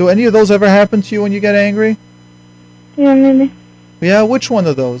 Do any of those ever happen to you when you get angry? Yeah, maybe. Yeah, which one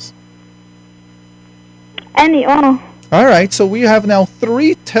of those? All right, so we have now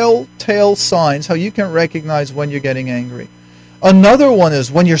 3 telltale signs how you can recognize when you're getting angry. Another one is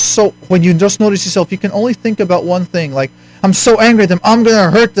when you just notice yourself, you can only think about one thing, like, I'm so angry at them, I'm going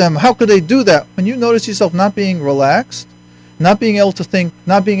to hurt them, how could they do that? When you notice yourself not being relaxed, not being able to think,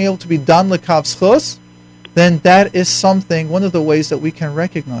 not being able to be dan lekav zchus, then that is one of the ways that we can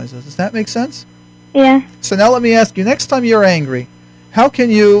recognize it. Does that make sense? Yeah. So now let me ask you, next time you're angry, how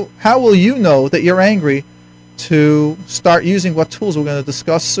will you know that you're angry to start using what tools we're going to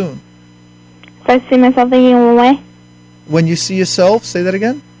discuss soon? If I see myself thinking one way. When you see yourself, say that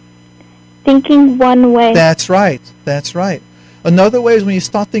again? Thinking one way. That's right. Another way is when you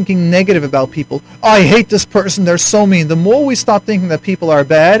start thinking negative about people. I hate this person, they're so mean. The more we start thinking that people are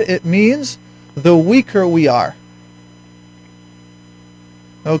bad, it means the weaker we are.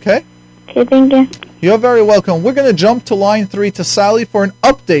 Okay? Okay, thank you. You're very welcome. We're going to jump to line 3 to Sally for an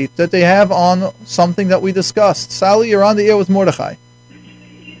update that they have on something that we discussed. Sally, you're on the air with Mordechai.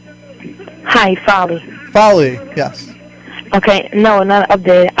 Hi, Folly. Folly, yes. Okay, no, not an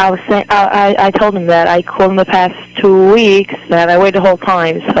update. I was saying, I told him that I called him the past 2 weeks, that I waited the whole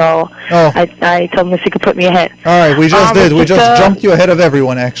time, so I told him if he could put me ahead. All right, we just did. We just jumped you ahead of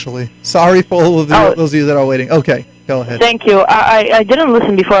everyone, actually. Sorry for all of those of you that are waiting. Okay, go ahead. Thank you. I didn't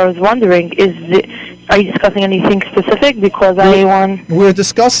listen before. I was wondering, are you discussing anything specific? Because we're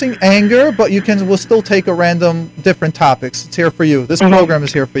discussing anger, but we'll still take a random different topics. It's here for you. This program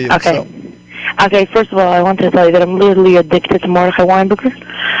is here for you. Okay. So. Okay, first of all, I want to tell you that I'm literally addicted to Mordechai Winberger.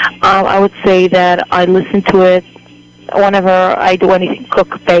 I would say that I listen to it whenever I do anything,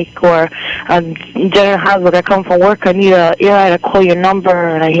 cook, bake, or general housework. I come from work, I need a ear, I call your number,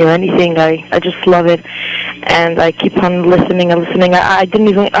 and I hear anything. I just love it, and I keep on listening and listening. I didn't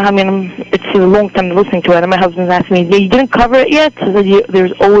even, it's a long time listening to it, and my husband's asking me, you didn't cover it yet? So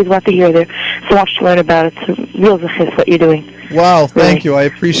there's always what to hear there. So much to learn about it. So real zechus what you're doing. Wow, thank you. I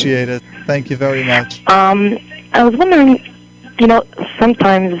appreciate it. Thank you very much. I was wondering,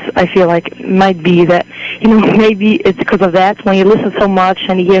 sometimes I feel like it might be that, maybe it's because of that. When you listen so much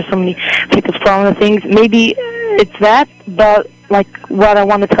and you hear so many people's problem things, maybe it's that, but like what I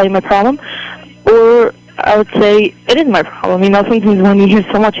want to tell you my problem, or I would say it is my problem. Sometimes when you hear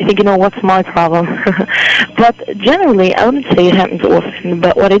so much, you think, what's my problem? But generally, I wouldn't say it happens often,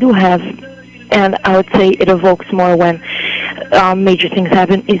 but what I do have, and I would say it evokes more when major things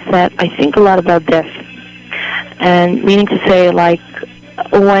happen, is that I think a lot about death. And meaning to say, like,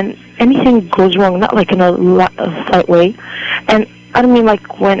 when anything goes wrong, not like in a slight way, and I don't mean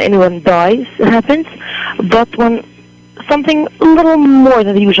like when anyone dies, it happens, but when something a little more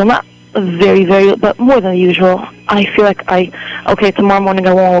than the usual, not very, very, but more than the usual, I feel like tomorrow morning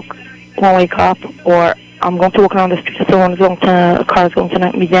I won't wake up, or I'm going to walk around the street and a car is going to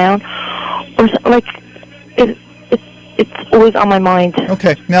knock me down, or like, it's always on my mind.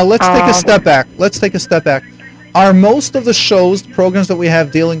 Okay, now let's take a step back. Are most of the programs that we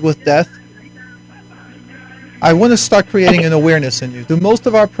have dealing with death? I want to start creating an awareness in you. Do most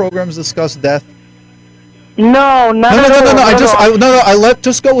of our programs discuss death? No.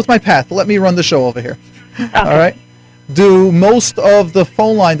 Just go with my path. Let me run the show over here. Okay. All right. Do most of the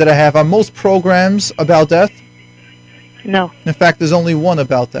phone line that I have, are most programs about death? No. In fact, there's only one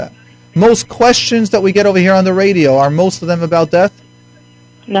about that. Most questions that we get over here on the radio, are most of them about death?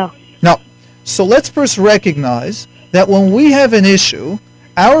 No. No. So let's first recognize that when we have an issue,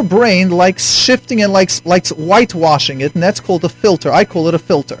 our brain likes shifting and likes whitewashing it, and that's called a filter. I call it a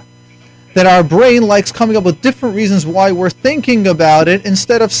filter. That our brain likes coming up with different reasons why we're thinking about it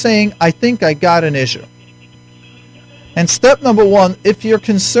instead of saying, I think I got an issue. And step number 1, if you're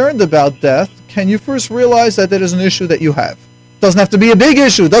concerned about death, can you first realize that there is an issue that you have? Doesn't have to be a big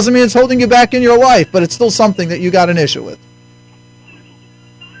issue. Doesn't mean it's holding you back in your life, but it's still something that you got an issue with.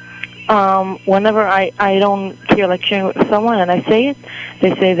 Whenever I don't feel like sharing with someone and I say it,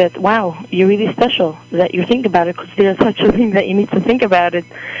 they say that, wow, you're really special, that you think about it, because there's such a thing that you need to think about it,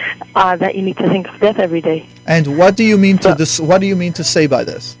 that you need to think of death every day. And what do you mean what do you mean to say by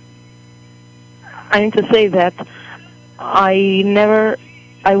this? I mean to say that I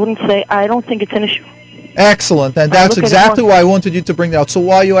don't think it's an issue. Excellent, and that's exactly why I wanted you to bring that out. So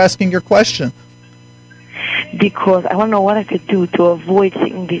why are you asking your question? because I want to know what I could do to avoid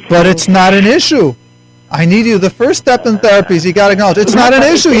seeing these But things. it's not an issue. I need you. The first step in therapy is you got to acknowledge it's not an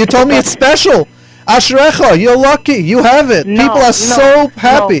issue. You told me it's special. Ashrecha, you're lucky. You have it. No, People are so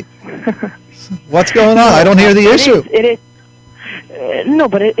happy. What's going on? I don't hear the issue. It is. No,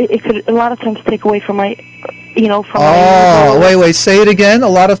 but it could a lot of times take away from my, from Oh, my... wait. Say it again. A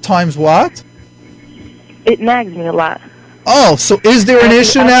lot of times what? It nags me a lot. Oh, so is there an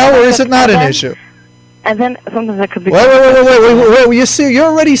issue now, or is it not an issue? And then sometimes I could be... Wait. You see, you're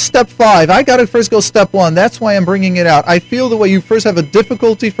already step 5. I got to first go step 1. That's why I'm bringing it out. I feel the way you first have a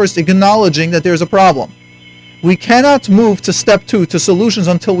difficulty first acknowledging that there's a problem. We cannot move to step 2, to solutions,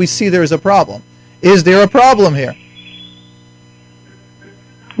 until we see there is a problem. Is there a problem here?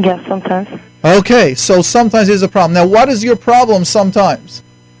 Yes, sometimes. Okay, so sometimes there's a problem. Now, what is your problem sometimes?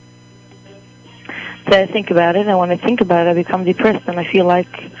 So I think about it, and when I think about it, I become depressed, and I feel like,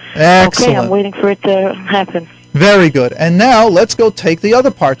 Excellent. okay, I'm waiting for it to happen. Very good. And now let's go take the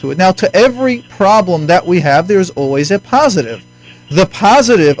other part to it. Now, to every problem that we have, there's always a positive. The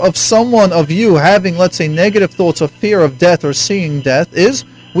positive of someone, of you, having, let's say, negative thoughts of fear of death or seeing death is,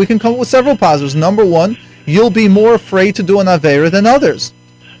 we can come up with several positives. Number 1, you'll be more afraid to do an Aveira than others.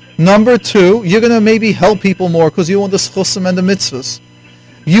 Number 2, you're going to maybe help people more because you want the schusim and the mitzvahs.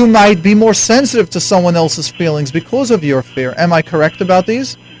 You might be more sensitive to someone else's feelings because of your fear. Am I correct about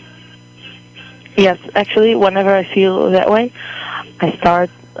these? Yes, actually, whenever I feel that way, I start,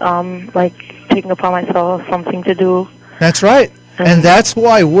 taking upon myself something to do. That's right. And that's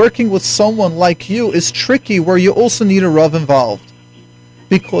why working with someone like you is tricky, where you also need a Rav involved.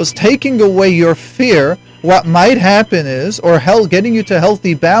 Because taking away your fear, what might happen is, or getting you to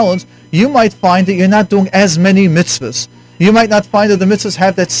healthy balance, you might find that you're not doing as many mitzvahs. You might not find that the mitzvahs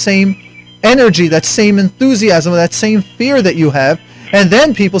have that same energy, that same enthusiasm, that same fear that you have. And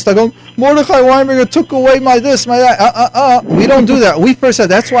then people start going, Mordechai Winberger took away my this, my that. We don't do that. We first said,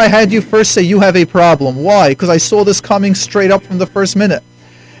 that's why I had you first say you have a problem. Why? Because I saw this coming straight up from the first minute.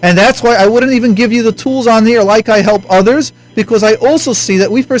 And that's why I wouldn't even give you the tools on here like I help others, because I also see that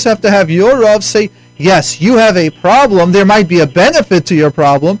we first have to have your Rav say, yes, you have a problem. There might be a benefit to your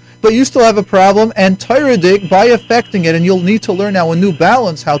problem, but you still have a problem, and Torah-dig by affecting it, and you'll need to learn now a new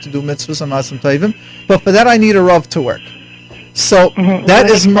balance how to do mitzvahs and masim tovim. But for that, I need a Rav to work. So that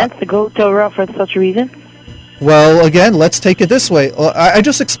is my sense to go to a Rav for such a reason. Well, again, let's take it this way. I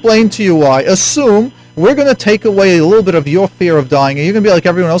just explained to you why. Assume we're going to take away a little bit of your fear of dying, and you're going to be like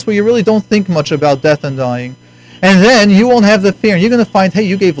everyone else, where you really don't think much about death and dying. And then you won't have the fear, and you're going to find, hey,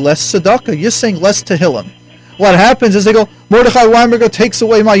 you gave less tzedakah. You're saying less tehillim. What happens is they go, Mordechai Winberger takes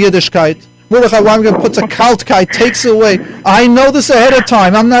away my Yiddishkeit. Mordechai Winberger puts a kaltkeit, takes away. I know this ahead of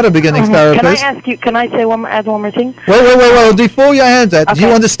time. I'm not a beginning therapist. Can I add one more thing? Wait. Before you add that, do you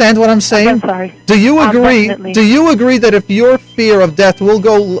understand what I'm saying? I'm sorry. Do you agree? Definitely. Do you agree that if your fear of death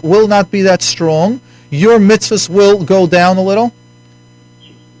will not be that strong, your mitzvahs will go down a little?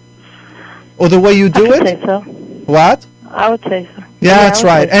 Or the way you do I would it? say so. What? I would say so. Yeah, that's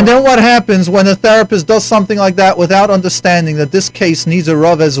right. So. And then what happens when a therapist does something like that without understanding that this case needs a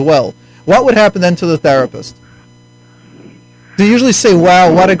Rav as well? What would happen then to the therapist? Do you usually say,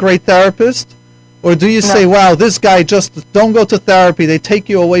 wow, what a great therapist? Or do you say, wow, this guy just don't go to therapy, they take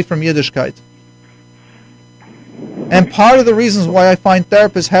you away from Yiddishkeit? And part of the reasons why I find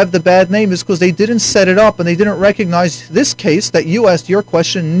therapists have the bad name is because they didn't set it up and they didn't recognize this case that you asked your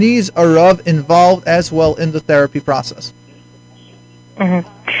question needs a Rav involved as well in the therapy process. Mm-hmm.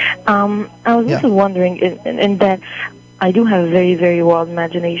 I was also wondering in that I do have a very, very wild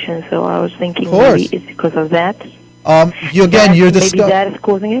imagination, so I was thinking maybe it's because of that. You're maybe that is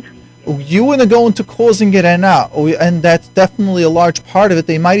causing it? You want to go into causing it and that's definitely a large part of it.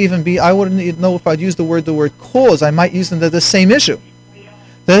 They might even be, I wouldn't even know if I'd use the word cause. I might use them, they're the same issue.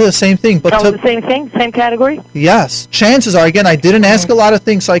 They're the same thing. But the same thing? Same category? Yes. Chances are, again, I didn't ask a lot of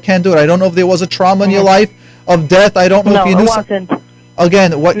things, so I can't do it. I don't know if there was a trauma in your life of death. I don't know if you knew wasn't.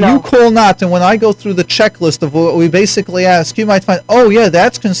 Again, what you call not, and when I go through the checklist of what we basically ask, you might find, oh yeah,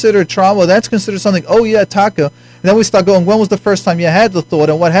 that's considered trauma, that's considered something, oh yeah, taka. And then we start going, when was the first time you had the thought,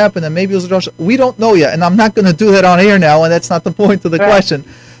 and what happened, and maybe it was a we don't know yet, and I'm not going to do that on air now, and that's not the point of the question.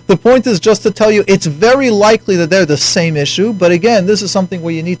 The point is just to tell you, it's very likely that they're the same issue, but again, this is something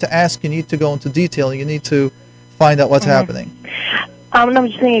where you need to ask, you need to go into detail, you need to find out what's happening. I'm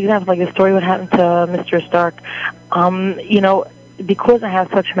just saying an example, like the story what happened to Mr. Stark. Because I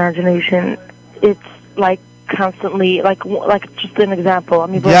have such imagination, it's like constantly, like just an example.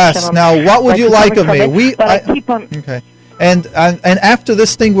 Yes. Now, what would you like of me? I keep on. Okay. And after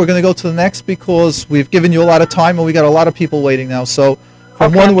this thing, we're going to go to the next because we've given you a lot of time and we got a lot of people waiting now. So,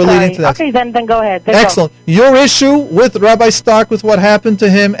 From one, we're leading to that. Okay, then go ahead. Excellent. Your issue with Rabbi Stark, with what happened to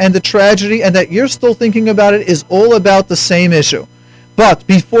him and the tragedy, and that you're still thinking about it, is all about the same issue. But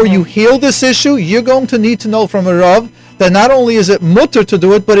before you heal this issue, you're going to need to know from a Rav that not only is it mutter to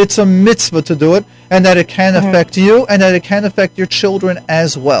do it, but it's a mitzvah to do it, and that it can affect you, and that it can affect your children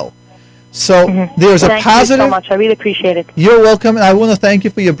as well. So there's a positive... Thank you so much. I really appreciate it. You're welcome, and I want to thank you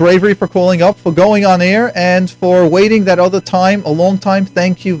for your bravery, for calling up, for going on air, and for waiting that other time, a long time.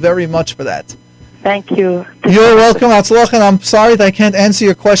 Thank you very much for that. Thank you. You're welcome, Atzloch, and I'm sorry that I can't answer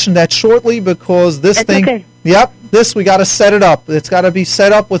your question that shortly, because this thing... Okay. Yep, this, we got to set it up. It's got to be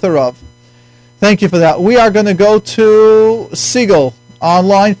set up with a Rav. Thank you for that. We are going to go to Siegel on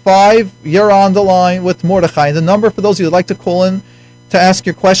line 5. You're on the line with Mordechai. The number for those of you who would like to call in to ask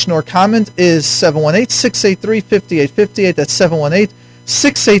your question or comment is 718-683-5858. That's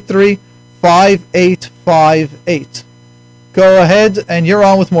 718-683-5858. Go ahead, and you're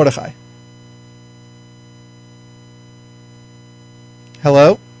on with Mordechai.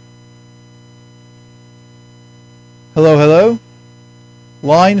 Hello? Hello?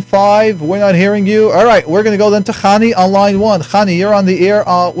 Line 5, we're not hearing you. All right, we're going to go then to Chani on line 1. Chani, you're on the air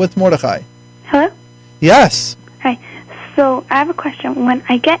with Mordechai. Hello? Yes. Hi. So I have a question. When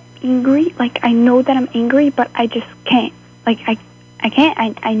I get angry, like I know that I'm angry, but I just can't. Like I can't. I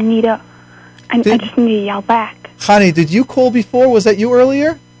just need to yell back. Chani, did you call before? Was that you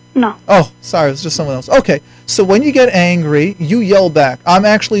earlier? No. Oh, sorry, it was just someone else. Okay, so when you get angry, you yell back. I'm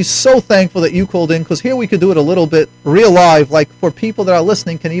actually so thankful that you called in, because here we could do it a little bit real live, like for people that are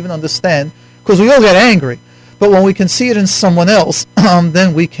listening can even understand, because we all get angry. But when we can see it in someone else,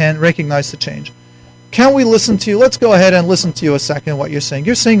 then we can recognize the change. Can we listen to you? Let's go ahead and listen to you a second, what you're saying.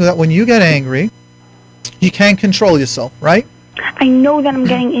 You're saying that when you get angry, you can't control yourself, right? I know that I'm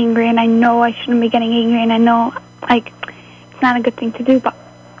getting angry, and I know I shouldn't be getting angry, and I know, like, it's not a good thing to do, but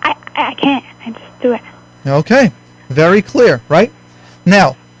I can't. I just do it. Okay. Very clear, right?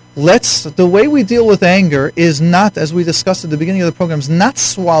 Now, the way we deal with anger is not, as we discussed at the beginning of the program, is not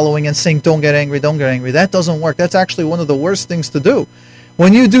swallowing and saying, don't get angry, don't get angry. That doesn't work. That's actually one of the worst things to do.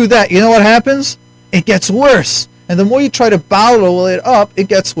 When you do that, you know what happens? It gets worse. And the more you try to bottle it up, it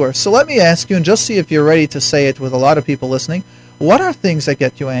gets worse. So let me ask you, and just see if you're ready to say it with a lot of people listening, what are things that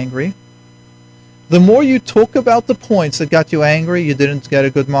get you angry? The more you talk about the points that got you angry, you didn't get a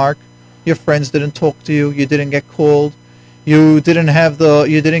good mark, your friends didn't talk to you, you didn't get called, you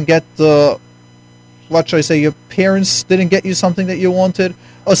didn't get the, what should I say, your parents didn't get you something that you wanted,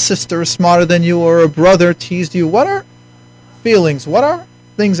 a sister smarter than you, or a brother teased you. What are feelings? What are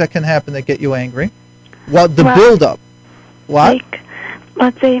things that can happen that get you angry? Build-up. What? Like,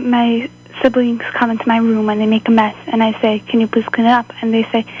 let's say my siblings come into my room and they make a mess, and I say, can you please clean it up? And they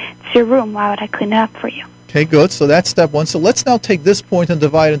say, it's your room, why would I clean it up for you? Okay, good. So that's step one. So let's now take this point and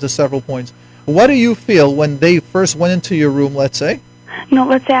divide it into several points. What do you feel when they first went into your room, let's say? No,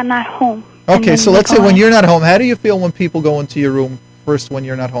 let's say I'm not home. Okay, so let's say when you're not home, how do you feel when people go into your room first when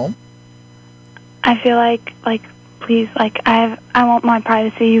you're not home? I feel like please, I want my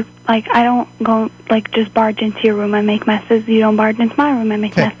privacy. I don't go, just barge into your room and make messes. You don't barge into my room and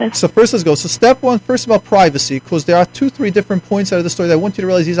make messes. So first let's go. So step one, first about privacy, because there are 2-3 different points out of the story that I want you to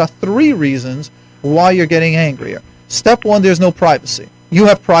realize these are 3 reasons why you're getting angrier. Step one, there's no privacy. You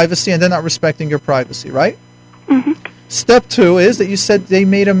have privacy and they're not respecting your privacy, right? Mm-hmm. Step 2 is that you said they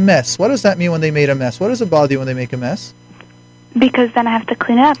made a mess. What does that mean when they made a mess? What does it bother you when they make a mess? Because then I have to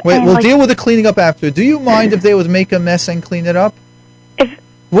clean it up. Wait, we'll deal with the cleaning up after. Do you mind if they would make a mess and clean it up?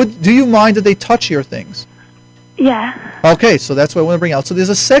 Do you mind that they touch your things? Yeah. Okay, so that's what I want to bring out. So there's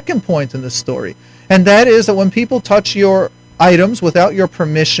a second point in this story, and that is that when people touch your items without your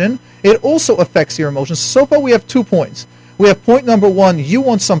permission, it also affects your emotions. So far we have 2 points. We have point number 1, you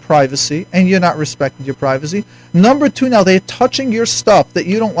want some privacy, and you're not respecting your privacy. Number 2, now they're touching your stuff that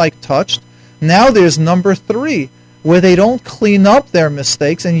you don't like touched. Now there's number 3, where they don't clean up their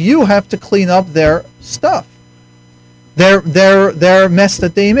mistakes, and you have to clean up their stuff. Their mess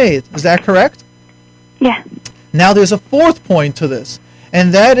that they made. Is that correct? Yeah. Now there's a 4th point to this,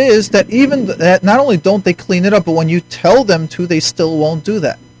 and that is that even that not only don't they clean it up, but when you tell them to, they still won't do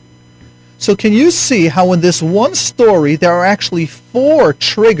that. So can you see how in this one story there are actually 4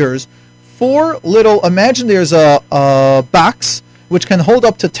 triggers, 4 little, imagine there's a box which can hold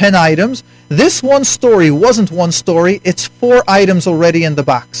up to 10 items. This one story wasn't one story, it's 4 items already in the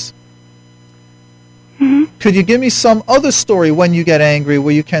box. Mm-hmm. Could you give me some other story when you get angry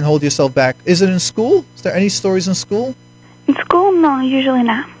where you can't hold yourself back? Is it in school? Is there any stories in school? In school, no, usually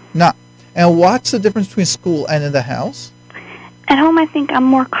not. No. And what's the difference between school and in the house? At home, I think I'm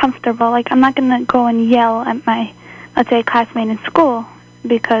more comfortable. I'm not going to go and yell at my, let's say, classmate in school.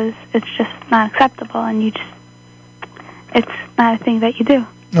 because it's just not acceptable, and it's not a thing that you do.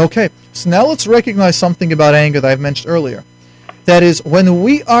 Okay, so now let's recognize something about anger that I've mentioned earlier. That is, when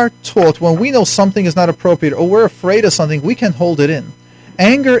we are taught, when we know something is not appropriate or we're afraid of something, we can hold it in.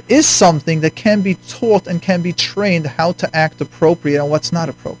 Anger is something that can be taught and can be trained how to act appropriate and what's not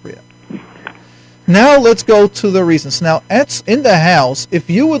appropriate. Now let's go to the reasons. Now, in the house, if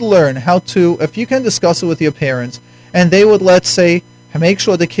you would learn if you can discuss it with your parents, and they would, let's say, make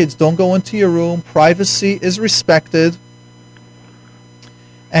sure the kids don't go into your room, privacy is respected,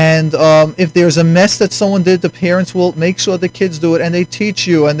 and if there's a mess that someone did, the parents will make sure the kids do it, and they teach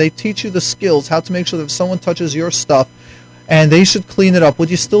you the skills, how to make sure that if someone touches your stuff, and they should clean it up. Would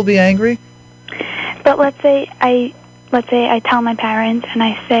you still be angry? But let's say I tell my parents and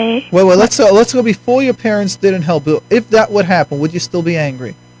I say... Well, let's go before your parents didn't help. If that would happen, would you still be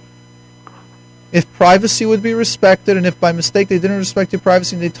angry? If privacy would be respected, and if by mistake they didn't respect your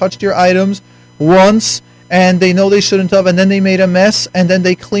privacy and they touched your items once, and they know they shouldn't have, and then they made a mess, and then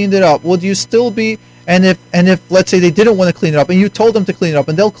they cleaned it up, would you still be... And if let's say they didn't want to clean it up, and you told them to clean it up,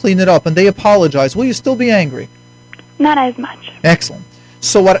 and they'll clean it up, and they apologize, will you still be angry? Not as much. Excellent.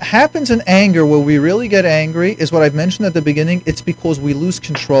 So what happens in anger, where we really get angry, is what I've mentioned at the beginning. It's because we lose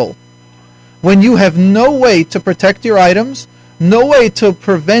control. When you have no way to protect your items, no way to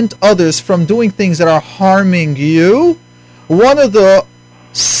prevent others from doing things that are harming you, one of the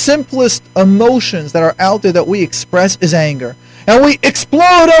simplest emotions that are out there that we express is anger. And we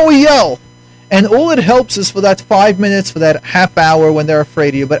explode and we yell. And all it helps is for that 5 minutes, for that half hour when they're afraid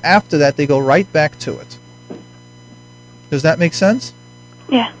of you. But after that, they go right back to it. Does that make sense?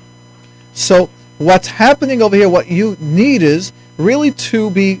 Yeah. So what's happening over here, what you need is really to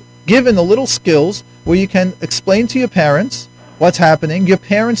be given a little skills where you can explain to your parents what's happening, your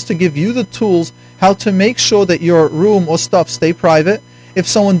parents to give you the tools how to make sure that your room or stuff stay private. If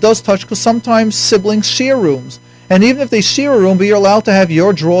someone does touch, because sometimes siblings share rooms. And even if they share a room, but you're allowed to have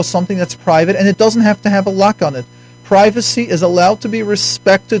your drawer, something that's private, and it doesn't have to have a lock on it. Privacy is allowed to be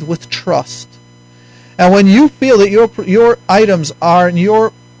respected with trust. And when you feel that your items are,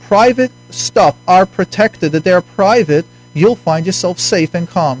 your private stuff are protected, that they're private, you'll find yourself safe and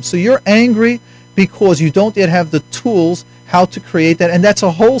calm. So you're angry because you don't yet have the tools how to create that. And that's a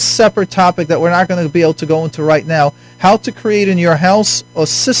whole separate topic that we're not going to be able to go into right now. How to create in your house a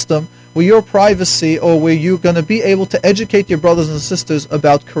system where your privacy, or where you're going to be able to educate your brothers and sisters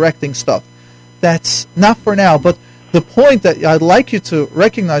about correcting stuff. That's not for now, but the point that I'd like you to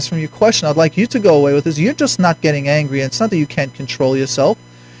recognize from your question, I'd like you to go away with, is you're just not getting angry. And it's not that you can't control yourself.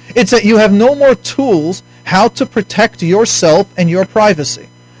 It's that you have no more tools how to protect yourself and your privacy.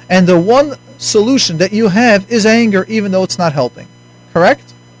 And the one solution that you have is anger, even though it's not helping.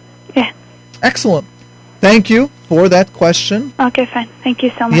 Correct? Yeah. Excellent. Thank you for that question. Okay, fine. Thank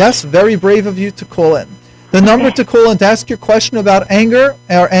you so much. Yes, very brave of you to call in. The number to call in to ask your question about anger,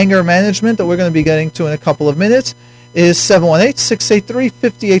 or anger management, that we're going to be getting to in a couple of minutes, is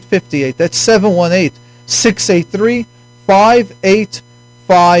 718-683-5858. That's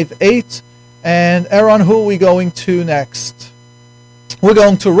 718-683-5858. And Aaron, who are we going to next? We're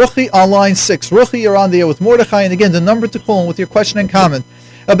going to Ruchi on line 6. Ruchi, you're on the air with Mordechai. And again, the number to call in with your question and comment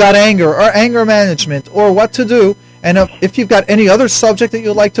about anger or anger management or what to do. And if you've got any other subject that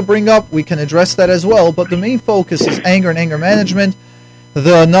you'd like to bring up, we can address that as well. But the main focus is anger and anger management.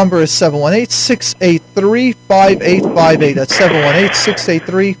 The number is 718-683-5858. That's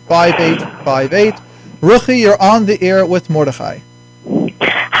 718-683-5858. Ruchi, you're on the air with Mordechai.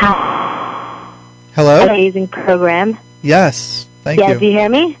 Hi. Hello? Amazing program. Yes, thank you. Yeah, do you hear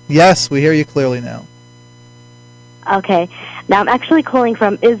me? Yes, we hear you clearly now. Okay. Now, I'm actually calling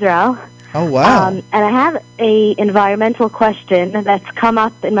from Israel. Oh, wow. And I have a environmental question that's come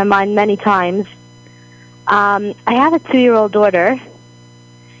up in my mind many times. I have a 2-year-old daughter,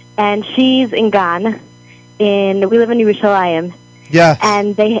 and she's in Gan. We live in Yerushalayim. Yes.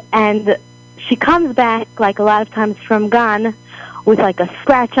 And she comes back, like, a lot of times from Gan with, like, a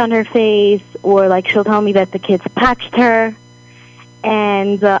scratch on her face, or, like, she'll tell me that the kids patched her.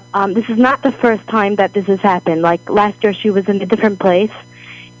 And this is not the first time that this has happened. Like, last year she was in a different place,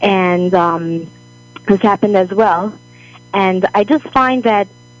 and this happened as well. And I just find that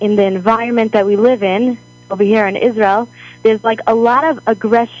in the environment that we live in, over here in Israel, there's, like, a lot of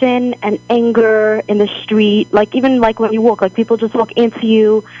aggression and anger in the street. Like, even, like, when you walk, like, people just walk into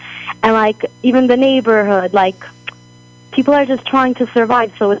you. And, like, even the neighborhood, like, people are just trying to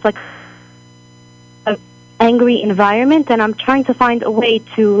survive. So it's, like, an angry environment. And I'm trying to find a way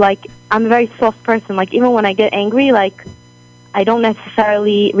to, like, I'm a very soft person. Like, even when I get angry, like, I don't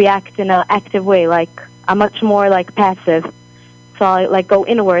necessarily react in an active way. Like, I'm much more, like, passive. so I like go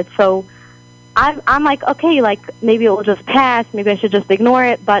inward. So I'm like, okay, like maybe it will just pass. Maybe I should just ignore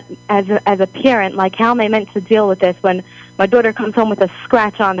it. But as a parent, like, how am I meant to deal with this when my daughter comes home with a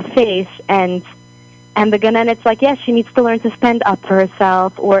scratch on the face and it's like, yes, she needs to learn to stand up for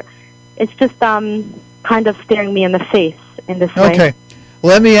herself, or it's just kind of staring me in the face in this way. Okay.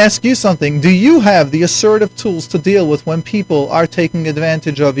 Let me ask you something. Do you have the assertive tools to deal with when people are taking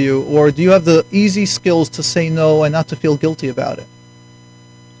advantage of you, or do you have the easy skills to say no and not to feel guilty about it?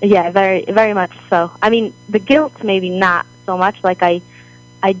 Yeah, very, very much so. I mean, the guilt maybe not so much. Like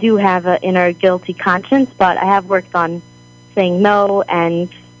I do have an inner guilty conscience, but I have worked on saying no and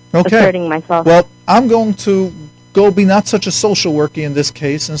asserting myself. Well, I'm going to go be not such a social worker in this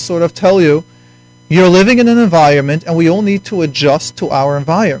case and sort of tell you, you're living in an environment, and we all need to adjust to our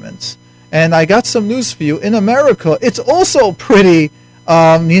environments. And I got some news for you. In America, it's also pretty,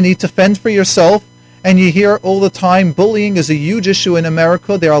 you need to fend for yourself. And you hear all the time, bullying is a huge issue in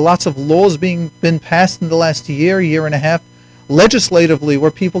America. There are lots of laws been passed in the last year and a half, legislatively,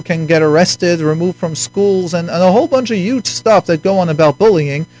 where people can get arrested, removed from schools, and a whole bunch of huge stuff that go on about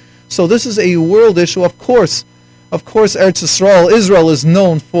bullying. So this is a world issue. Of course, Eretz Yisrael, Israel is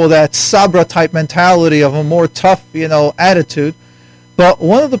known for that Sabra type mentality of a more tough, attitude. But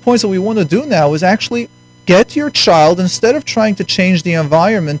one of the points that we want to do now is actually get your child, instead of trying to change the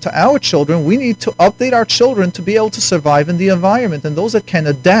environment to our children, we need to update our children to be able to survive in the environment. And those that can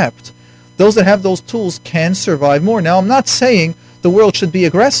adapt, those that have those tools can survive more. Now, I'm not saying the world should be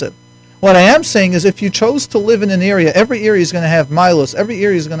aggressive. What I am saying is if you chose to live in an area, every area is going to have milos, every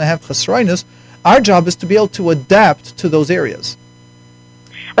area is going to have chesroinus. Our job is to be able to adapt to those areas.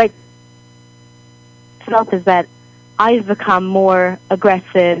 Right. Is that I've become more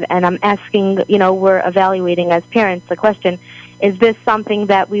aggressive, and I'm asking, we're evaluating as parents the question, is this something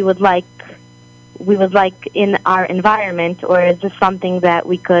that we would like in our environment, or is this something that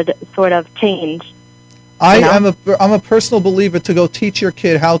we could sort of change? I'm a personal believer to go teach your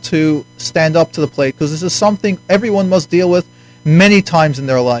kid how to stand up to the plate, because this is something everyone must deal with many times in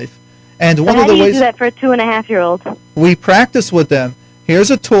their life. And one of the ways, how do you do that for a 2.5-year-old? We practice with them.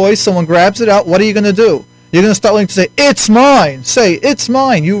 Here's a toy, someone grabs it out, what are you going to do? You're going to start learning to say, it's mine. Say, it's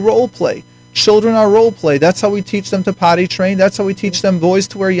mine. You role play. Children are role play. That's how we teach them to potty train. That's how we teach them boys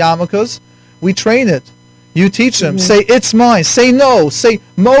to wear yarmulkes. We train it. You teach them. Say, it's mine. Say no. Say,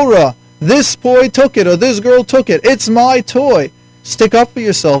 Mora, this boy took it or this girl took it. It's my toy. Stick up for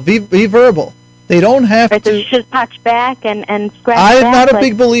yourself. Be verbal. They don't have to. So you should punch back and scratch I'm back. not a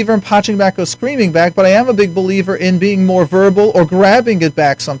big believer in punching back or screaming back, but I am a big believer in being more verbal or grabbing it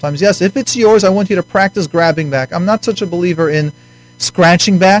back sometimes. Yes, if it's yours, I want you to practice grabbing back. I'm not such a believer in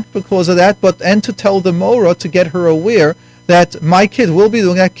scratching back because of that, and to tell the Mora to get her aware that my kid will be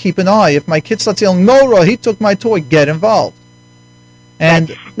doing that, keep an eye. If my kid starts yelling, Mora, he took my toy, get involved. And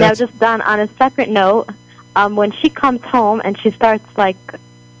right. Now, just on a separate note, when she comes home and she starts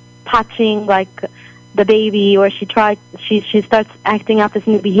touching the baby, or she starts acting out this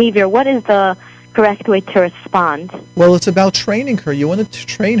new behavior, what is the correct way to respond? Well, it's about training her. You want to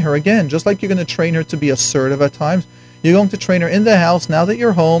train her again, just like you're going to train her to be assertive at times. You're going to train her in the house. Now that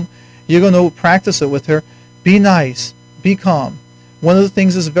you're home, you're going to practice it with her. Be nice. Be calm. One of the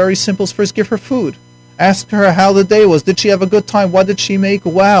things is very simple. Is first give her food. Ask her how the day was. Did she have a good time? What did she make?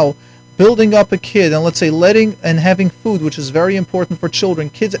 Wow. Building up a kid, and let's say letting and having food, which is very important for children.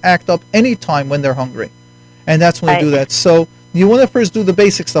 Kids act up any time when they're hungry, and that's when they do that. So you want to first do the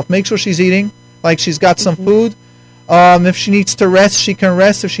basic stuff. Make sure she's eating, like she's got some food. If she needs to rest, she can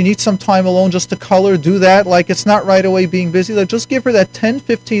rest. If she needs some time alone just to color, do that. Like, it's not right away being busy. Like, just give her that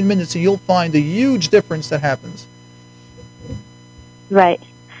 10-15 minutes, and you'll find a huge difference that happens. Right.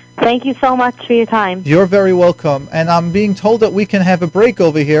 Thank you so much for your time. You're very welcome. And I'm being told that we can have a break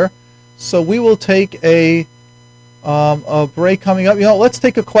over here. So we will take a break coming up. Let's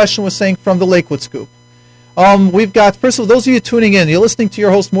take a question we're saying from the Lakewood Scoop. We've got, first of all, those of you tuning in, you're listening to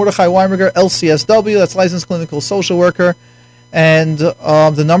your host, Mordechai Winberger, LCSW, that's Licensed Clinical Social Worker. And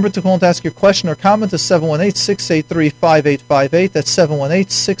the number to call and to ask your question or comment is 718-683-5858. That's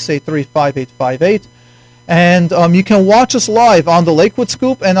 718-683-5858. And you can watch us live on the Lakewood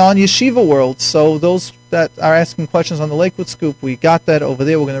Scoop and on Yeshiva World. So those that are asking questions on the Lakewood Scoop, we got that over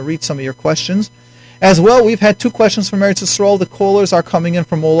there. We're going to read some of your questions. As well, we've had 2 questions from Eretz Yisrael. The callers are coming in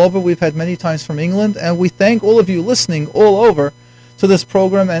from all over. We've had many times from England. And we thank all of you listening all over to this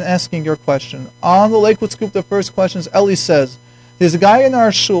program and asking your question. On the Lakewood Scoop, the first question is, Ellie says, there's a guy in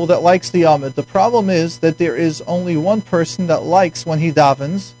our shul that likes the Amid. The problem is that there is only one person that likes when he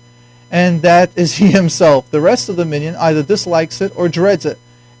davens, and that is he himself. The rest of the minyan either dislikes it or dreads it.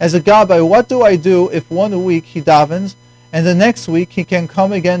 As a gabbai, what do I do if one week he davens and the next week he can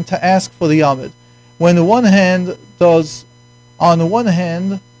come again to ask for the Yamid. On the one hand, does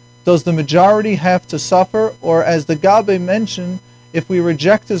the majority have to suffer, or as the Gabe mentioned, if we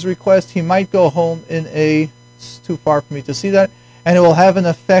reject his request, he might go home it's too far for me to see that, and it will have an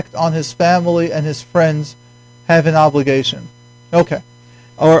effect on his family and his friends have an obligation. Okay.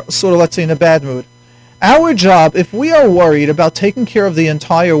 Or sort of, let's say, in a bad mood. Our job, if we are worried about taking care of the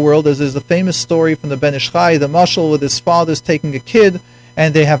entire world, as is the famous story from the Ben Ish Chai, the mashal with his father's taking a kid,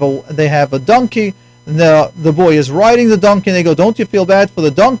 and they have a donkey, and the boy is riding the donkey, and they go, don't you feel bad for the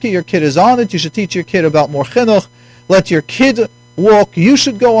donkey? Your kid is on it. You should teach your kid about more chinuch. Let your kid walk. You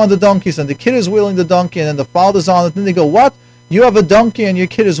should go on the donkeys, and the kid is wheeling the donkey, and then the father's on it. And they go, what? You have a donkey, and your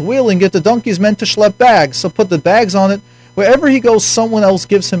kid is wheeling it. The donkey's meant to schlep bags, so put the bags on it. Wherever he goes, someone else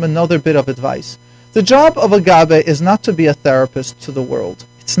gives him another bit of advice. The job of a Gabe is not to be a therapist to the world.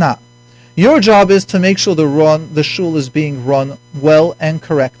 It's not. Your job is to make sure the shul is being run well and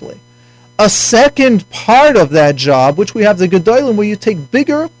correctly. A second part of that job, which we have the Gedolim, where you take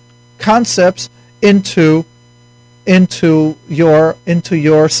bigger concepts into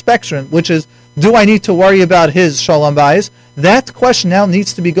your spectrum, which is, do I need to worry about his shalom bayis? That question now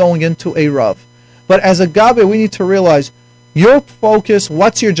needs to be going into a Rav. But as a Gabe, we need to realize your focus,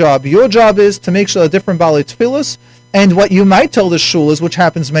 what's your job? Your job is to make sure a different Baalei Tfilos, and what you might tell the shul is, which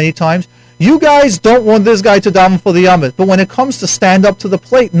happens many times, you guys don't want this guy to daven for the Yamid, but when it comes to stand up to the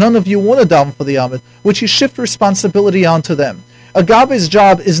plate, none of you want to daven for the Yamid, which you shift responsibility onto them. A Gabe's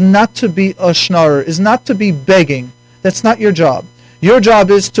job is not to be a schnorrer, is not to be begging. That's not your job. Your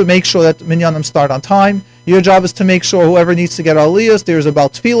job is to make sure that minyanim start on time. Your job is to make sure whoever needs to get aliyahs, there's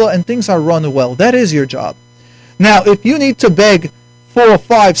about tefillah, and things are run well. That is your job. Now, if you need to beg 4,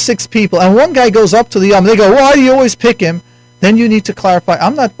 5, 6 people, and one guy goes up to the Yom, they go, why do you always pick him? Then you need to clarify,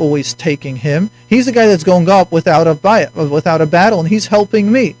 I'm not always taking him. He's the guy that's going up without a battle, and he's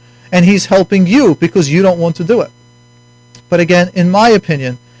helping me. And he's helping you because you don't want to do it. But again, in my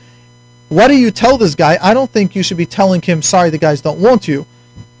opinion, what do you tell this guy? I don't think you should be telling him, sorry, the guys don't want you.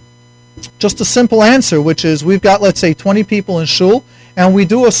 Just a simple answer, which is, we've got, let's say, 20 people in shul, and we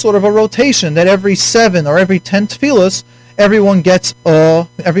do a sort of a rotation that every 7 or every 10 tefillas, everyone gets a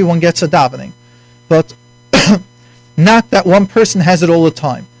davening. But not that one person has it all the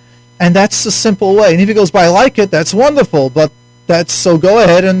time. And that's the simple way. And if he goes by, I like it, that's wonderful, but that's, so go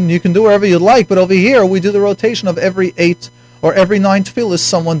ahead and you can do whatever you'd like. But over here, we do the rotation of every 8 or every 9 tefillas,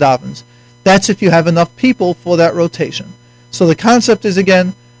 someone davens. That's if you have enough people for that rotation. So the concept is,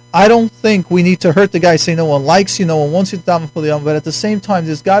 again, I don't think we need to hurt the guy, say no one likes you, no one wants you to daven for the Yom, but at the same time,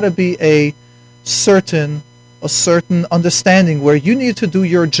 there's got to be a certain understanding where you need to do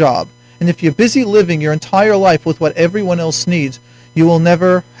your job. And if you're busy living your entire life with what everyone else needs, you will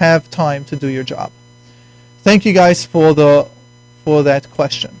never have time to do your job. Thank you guys for that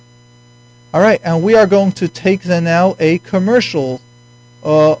question. All right, and we are going to take then now a commercial,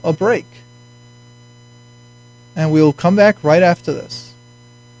 a break. And we'll come back right after this.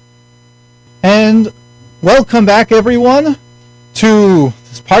 And welcome back, everyone, to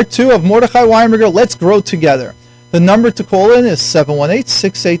part 2 of Mordechai Winberger, Let's Grow Together. The number to call in is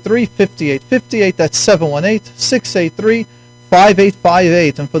 718-683-5858. That's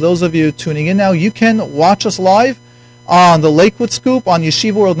 718-683-5858. And for those of you tuning in now, you can watch us live on the Lakewood Scoop, on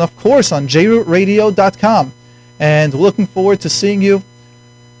Yeshiva World, and of course on jrootradio.com. And looking forward to seeing you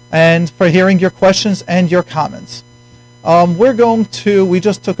and for hearing your questions and your comments. We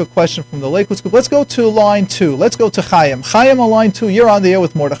just took a question from the Lakewood Scoop. Let's go to line 2. Let's go to Chaim. Chaim on line 2, you're on the air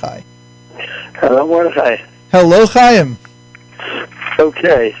with Mordechai. Hello, Mordechai. Hello, Chaim.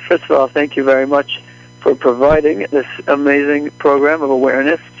 Okay, first of all, thank you very much for providing this amazing program of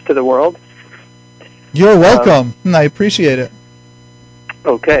awareness to the world. You're welcome, and I appreciate it.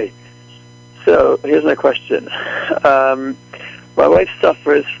 Okay, so here's my question. My wife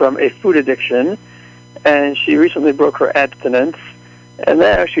suffers from a food addiction, and she recently broke her abstinence, and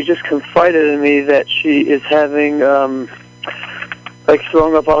now she just confided in me that she is having, throwing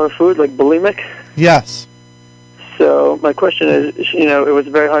up all her food, like bulimic. Yes. So my question is, it was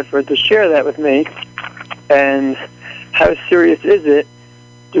very hard for her to share that with me, and how serious is it?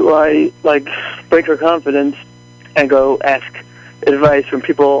 Do I, break her confidence and go ask advice from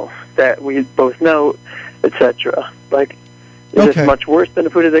people that we both know, etc.? Is this much worse than a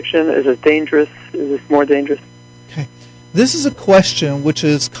food addiction? Is it dangerous? Is this more dangerous? Okay. This is a question which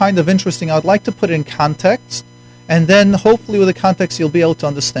is kind of interesting. I'd like to put it in context, and then hopefully with the context you'll be able to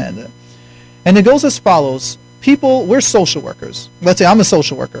understand it. And it goes as follows. We're social workers. Let's say I'm a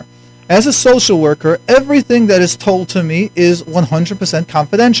social worker. As a social worker, everything that is told to me is 100%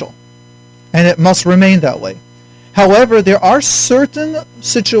 confidential. And it must remain that way. However, there are certain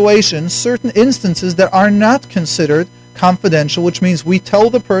situations, certain instances that are not considered confidential, which means we tell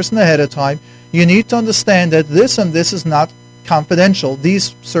the person ahead of time, you need to understand that this and this is not confidential,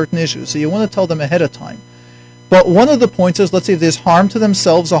 these certain issues. So you want to tell them ahead of time. But one of the points is, let's say if there's harm to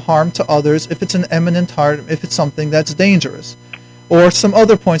themselves or harm to others, if it's an imminent harm, if it's something that's dangerous. Or some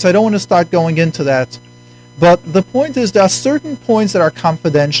other points. I don't want to start going into that. But the point is there are certain points that are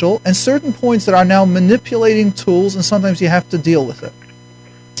confidential and certain points that are now manipulating tools, and sometimes you have to deal with it.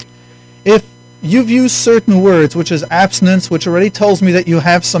 If you've used certain words, which is abstinence, which already tells me that you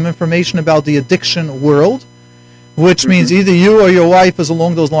have some information about the addiction world, which means either you or your wife is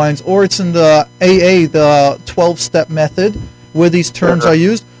along those lines, or it's in the AA, the 12-step method, where these terms are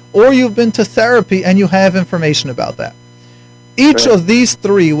used, or you've been to therapy and you have information about that. Each of these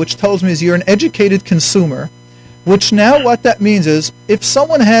three, which tells me is you're an educated consumer, which now what that means is if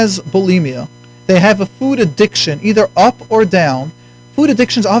someone has bulimia, they have a food addiction, either up or down. Food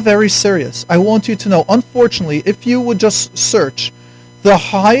addictions are very serious. I want you to know, unfortunately, if you would just search, the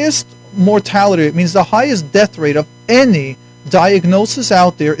highest mortality rate, means the highest death rate of any diagnosis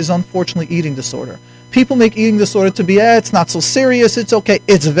out there, is unfortunately eating disorder. People make eating disorder to be, it's not so serious, it's okay.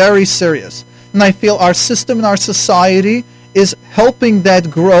 It's very serious. And I feel our system and our society is helping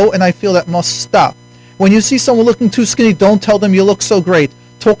that grow, and I feel that must stop. When you see someone looking too skinny, don't tell them you look so great.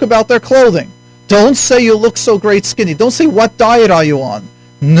 Talk about their clothing. Don't say you look so great skinny. Don't say what diet are you on.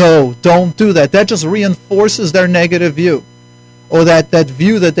 No, don't do that. That just reinforces their negative view, or that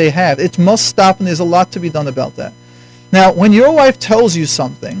view that they have. It must stop, and there's a lot to be done about that. Now, when your wife tells you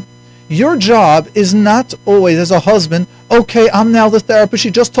something, your job is not always, as a husband, okay, I'm now the therapist.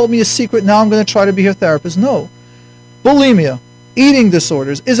 She just told me a secret. Now I'm going to try to be her therapist. No. Bulimia, eating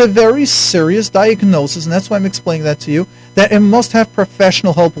disorders, is a very serious diagnosis, and that's why I'm explaining that to you, that it must have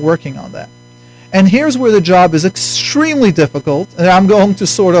professional help working on that. And here's where the job is extremely difficult, and I'm going to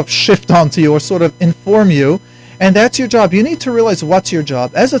sort of shift onto you or sort of inform you, and that's your job. You need to realize what's your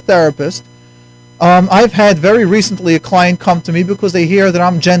job. As a therapist, I've had very recently a client come to me because they hear that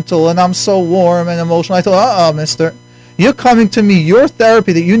I'm gentle and I'm so warm and emotional. I thought, mister, you're coming to me, your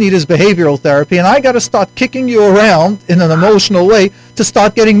therapy that you need is behavioral therapy, and I got to start kicking you around in an emotional way to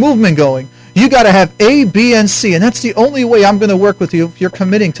start getting movement going. You got to have A, B, and C, and that's the only way I'm going to work with you if you're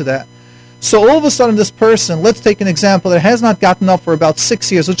committing to that. So all of a sudden this person, let's take an example that has not gotten up for about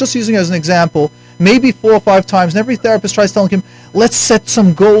 6 years, so just using it as an example, maybe 4 or 5 times, and every therapist tries telling him, let's set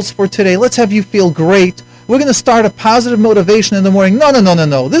some goals for today, let's have you feel great, we're going to start a positive motivation in the morning.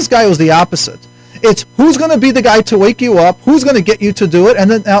 No. This guy was the opposite. It's who's going to be the guy to wake you up, who's going to get you to do it, and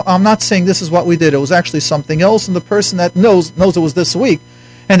then now, I'm not saying this is what we did. It was actually something else, and the person that knows it was this week.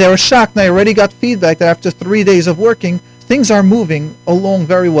 And they were shocked, and I already got feedback that after 3 days of working, things are moving along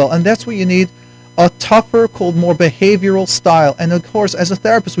very well. And that's what you need, a tougher, called more behavioral style. And of course, as a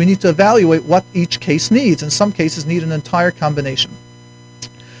therapist, we need to evaluate what each case needs. And some cases need an entire combination.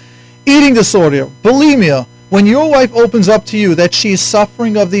 Eating disorder, bulimia. When your wife opens up to you that she's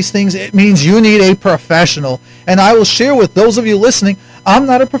suffering of these things, it means you need a professional. And I will share with those of you listening, I'm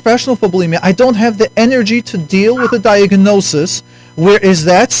not a professional for bulimia. I don't have the energy to deal with a diagnosis where is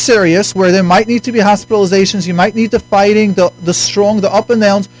that serious, where there might need to be hospitalizations, you might need the fighting, the strong, the up and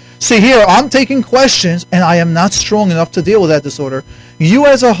downs. See here, I'm taking questions, and I am not strong enough to deal with that disorder. You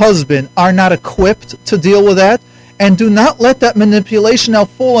as a husband are not equipped to deal with that. And do not let that manipulation now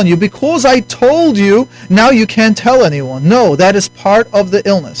fall on you. Because I told you, now you can't tell anyone. No, that is part of the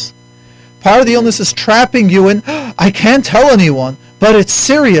illness. Part of the illness is trapping you in, I can't tell anyone, but it's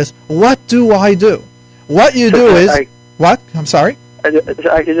serious. What do I do? What you do is, what? I'm sorry? I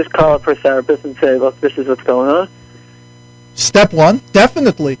could just call up her therapist and say, look, this is what's going on. Step one,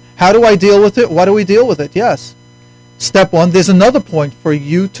 definitely. How do I deal with it? What do we deal with it? Yes. Step one, there's another point for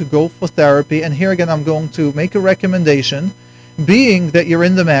you to go for therapy, and here again I'm going to make a recommendation, being that you're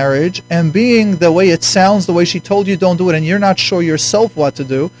in the marriage, and being the way it sounds, the way she told you don't do it, and you're not sure yourself what to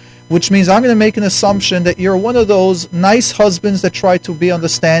do, which means I'm going to make an assumption that you're one of those nice husbands that try to be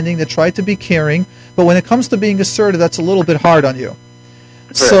understanding, that try to be caring, but when it comes to being assertive, that's a little bit hard on you.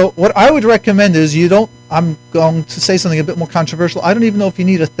 Right. So what I would recommend is I'm going to say something a bit more controversial. I don't even know if you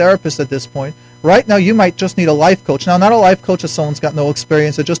need a therapist at this point. Right now, you might just need a life coach. Now, not a life coach if someone's got no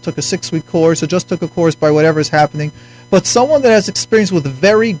experience, or just took a 6-week course, or just took a course by whatever is happening, but someone that has experience with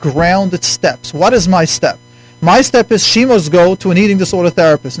very grounded steps. What is my step? My step is she must go to an eating disorder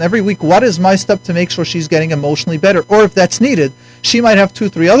therapist. And every week, what is my step to make sure she's getting emotionally better? Or if that's needed, she might have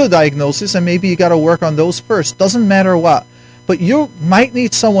 2-3 other diagnoses, and maybe you got to work on those first. Doesn't matter what. But you might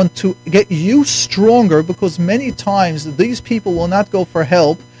need someone to get you stronger, because many times these people will not go for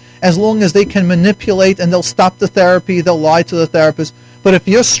help. as long as they can manipulate and they'll stop the therapy, they'll lie to the therapist. But if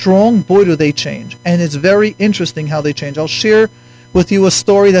you're strong, boy, do they change. And it's very interesting how they change. I'll share with you a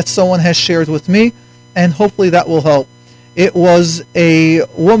story that someone has shared with me, and hopefully that will help. It was a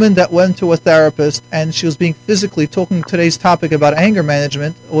woman that went to a therapist, and she was being physically, talking today's topic about anger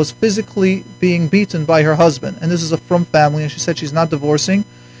management, was physically being beaten by her husband. And this is a frum family, and she said she's not divorcing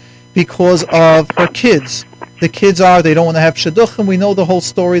because of her kids. The kids they don't want to have shidduchim. We know the whole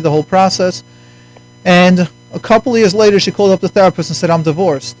story, the whole process. And a couple of years later, she called up the therapist and said, I'm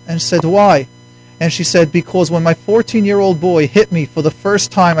divorced. And she said, why? And she said, because when my 14-year-old boy hit me for the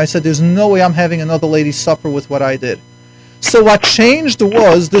first time, I said, there's no way I'm having another lady suffer with what I did. So what changed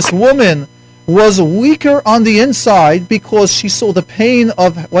was this woman was weaker on the inside because she saw the pain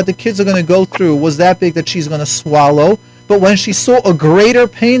of what the kids are going to go through was that big that she's going to swallow. But when she saw a greater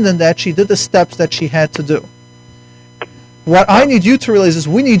pain than that, she did the steps that she had to do. What I need you to realize is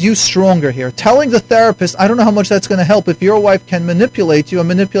we need you stronger here. Telling the therapist, I don't know how much that's going to help. If your wife can manipulate you and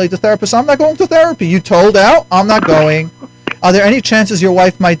manipulate the therapist, I'm not going to therapy. You told out, I'm not going. Are there any chances your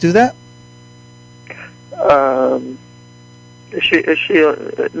wife might do that? She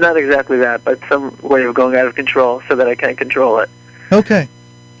not exactly that, but some way of going out of control so that I can't control it. Okay.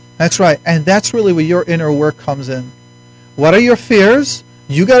 That's right. And that's really where your inner work comes in. What are your fears?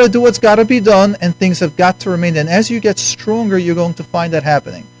 You got to do what's got to be done, and things have got to remain. And as you get stronger, you're going to find that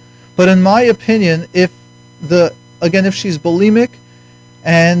happening. But in my opinion, if she's bulimic,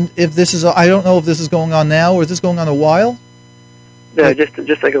 and if this is, I don't know if this is going on now or is this going on a while? Yeah,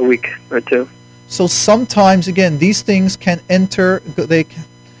 just like a week or two. So sometimes, again, these things can enter.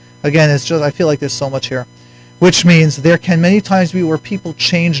 It's just, I feel like there's so much here, which means there can many times be where people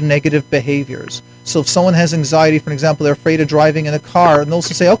change negative behaviors. So if someone has anxiety, for example, they're afraid of driving in a car, and they'll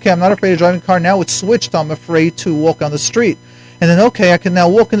say, okay, I'm not afraid of driving a car. Now it's switched. I'm afraid to walk on the street. And then, okay, I can now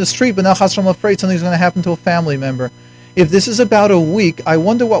walk in the street, but now I'm afraid something's going to happen to a family member. If this is about a week, I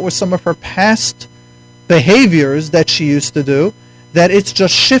wonder what were some of her past behaviors that she used to do, that it's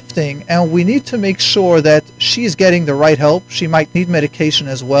just shifting, and we need to make sure that she's getting the right help. She might need medication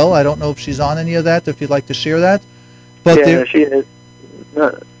as well. I don't know if she's on any of that, if you'd like to share that. But yeah, she is.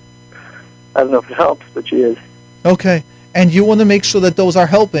 I don't know if it helps, but she is. Okay. And you want to make sure that those are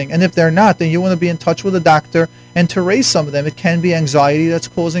helping. And if they're not, then you want to be in touch with a doctor and to raise some of them. It can be anxiety that's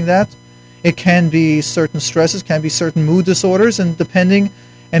causing that. It can be certain stresses, can be certain mood disorders, and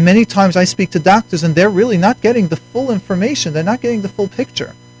many times I speak to doctors and they're really not getting the full information. They're not getting the full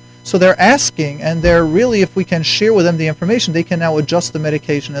picture. So they're asking, and they're really, if we can share with them the information, they can now adjust the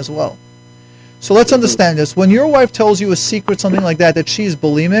medication as well. So let's understand this. When your wife tells you a secret, something like that she's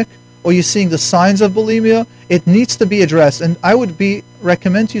bulimic, or you're seeing the signs of bulimia, it needs to be addressed. And I would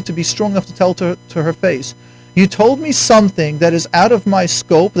recommend you to be strong enough to tell to her face, you told me something that is out of my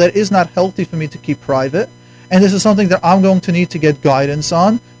scope, that is not healthy for me to keep private, and this is something that I'm going to need to get guidance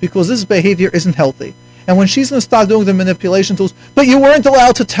on because this behavior isn't healthy. And when she's going to start doing the manipulation tools, but you weren't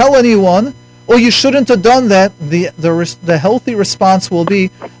allowed to tell anyone, or you shouldn't have done that, the healthy response will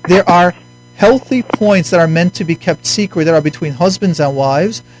be, there are healthy points that are meant to be kept secret that are between husbands and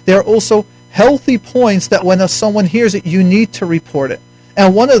wives. There are also healthy points that when someone hears it, you need to report it.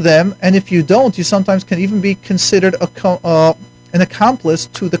 And one of them, and if you don't, you sometimes can even be considered an accomplice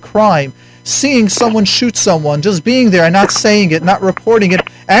to the crime. Seeing someone shoot someone, just being there and not saying it, not reporting it,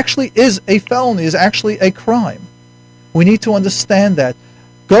 actually is a felony, is actually a crime. We need to understand that.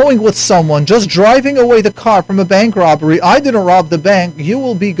 Going with someone, just driving away the car from a bank robbery, I didn't rob the bank, you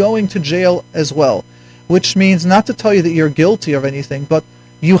will be going to jail as well. Which means not to tell you that you're guilty of anything, but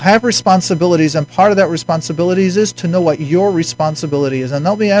you have responsibilities, and part of that responsibilities is to know what your responsibility is. And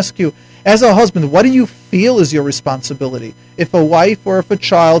let me ask you, as a husband, what do you feel is your responsibility? If a wife or if a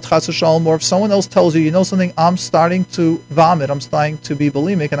child, chas v'shalom, or if someone else tells you, you know something, I'm starting to vomit, I'm starting to be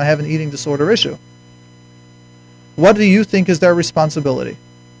bulimic, and I have an eating disorder issue. What do you think is their responsibility?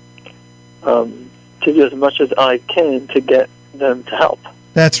 To do as much as I can to get them to help.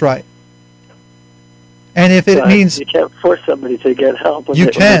 That's right. And if it means... You can't force somebody to get help. You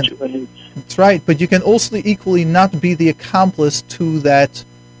can. That's right. But you can also equally not be the accomplice to that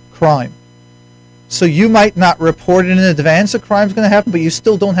crime. So you might not report it in advance a crime's going to happen, but you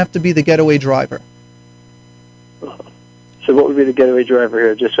still don't have to be the getaway driver. So what would be the getaway driver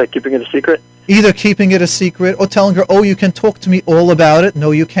here? Just like keeping it a secret? Either keeping it a secret or telling her, oh, you can talk to me all about it.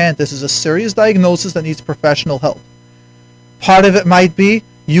 No, you can't. This is a serious diagnosis that needs professional help. Part of it might be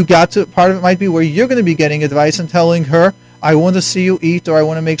part of it might be where you're going to be getting advice and telling her, I want to see you eat, or I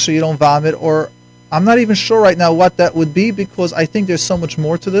want to make sure you don't vomit, or I'm not even sure right now what that would be, because I think there's so much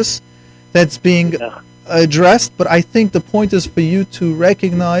more to this that's being addressed, but I think the point is for you to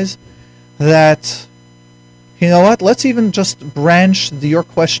recognize that, you know what, let's even just branch your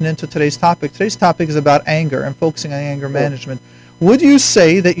question into today's topic. Today's topic is about anger and focusing on anger management. Would you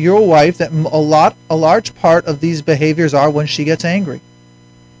say that your wife, that a large part of these behaviors are when she gets angry?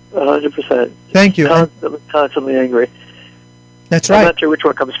 100%. Thank you. Constantly angry. That's right. I'm not sure which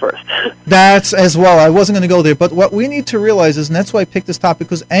one comes first. That's as well. I wasn't going to go there. But what we need to realize is, and that's why I picked this topic,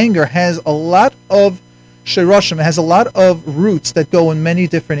 because anger has a lot of shirashim, it has a lot of roots that go in many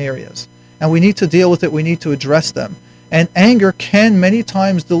different areas. And we need to deal with it. We need to address them. And anger can many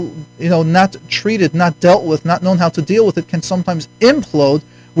times, not treated, not dealt with, not known how to deal with it, can sometimes implode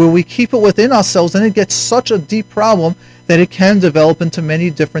where we keep it within ourselves, and it gets such a deep problem that it can develop into many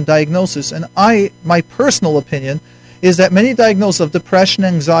different diagnoses. And my personal opinion is that many diagnoses of depression,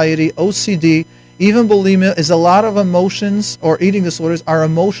 anxiety, OCD, even bulimia, is a lot of emotions, or eating disorders are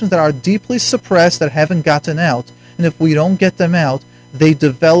emotions that are deeply suppressed that haven't gotten out. And if we don't get them out, they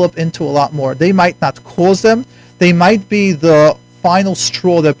develop into a lot more. They might not cause them. They might be the final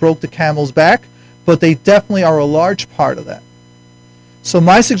straw that broke the camel's back, but they definitely are a large part of that. So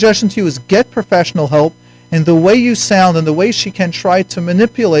my suggestion to you is get professional help. And the way you sound and the way she can try to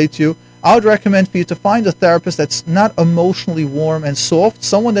manipulate you, I would recommend for you to find a therapist that's not emotionally warm and soft,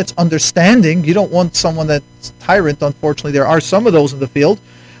 someone that's understanding. You don't want someone that's tyrant, unfortunately. There are some of those in the field.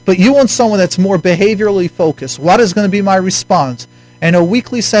 But you want someone that's more behaviorally focused. What is going to be my response? And a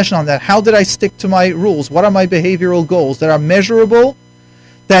weekly session on that. How did I stick to my rules? What are my behavioral goals that are measurable,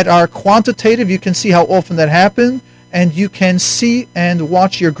 that are quantitative? You can see how often that happened, and you can see and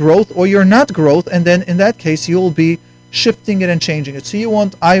watch your growth or your not growth, and then in that case you will be shifting it and changing it.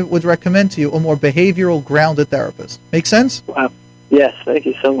 So I would recommend to you a more behavioral grounded therapist. Make sense? Wow. Yes, thank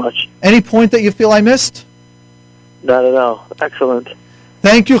you so much. Any point that you feel I missed? Not at all. Excellent.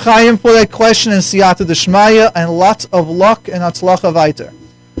 Thank you, Chaim, for that question, and siyata d'shmaya, and lots of luck and atzlacha weiter.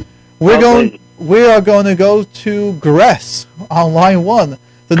 We are going to go to Gress on line 1.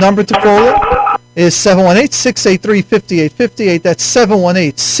 The number to call is 718-683-5858. That's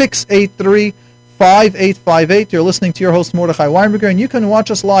 718-683-5858. You're listening to your host, Mordechai Winberger, and you can watch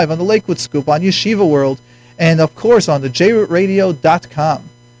us live on the Lakewood Scoop, on Yeshiva World, and, of course, on the jrootradio.com.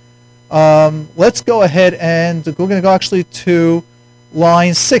 Let's go ahead, and we're going to go actually to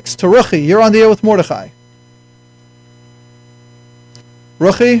line 6, to Ruchi. You're on the air with Mordechai.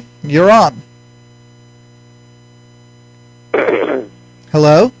 Ruchi, you're on.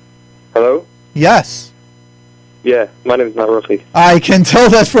 Hello? Hello? Yes. Yeah, my name is not Ruchi. I can tell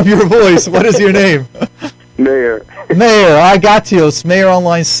that from your voice. What is your name? Mayor. Mayor, I got you. It's Mayor on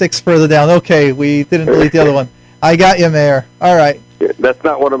line 6 further down. Okay, we didn't delete the other one. I got you, Mayor. All right. Yeah, that's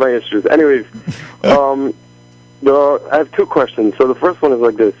not one of my issues. Anyways, I have two questions. So the first one is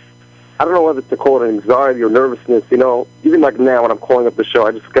like this. I don't know whether to call it anxiety or nervousness, even like now when I'm calling up the show,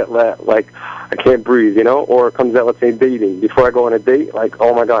 I just get that, like, I can't breathe, or it comes out, let's say, dating. Before I go on a date, like,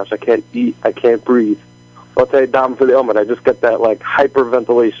 oh my gosh, I can't eat, I can't breathe. Let's say, down for the element, I just get that, like,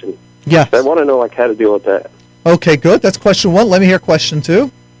 hyperventilation. Yes. So I want to know, like, how to deal with that. Okay, good. That's question 1. Let me hear question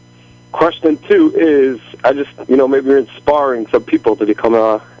 2. Question 2 is, I just, maybe you're inspiring some people to become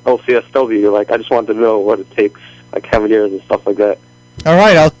a LCSW. Like, I just wanted to know what it takes, like, how many years and stuff like that. All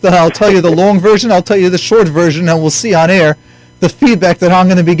right, I'll tell you the long version, I'll tell you the short version, and we'll see on air the feedback that I'm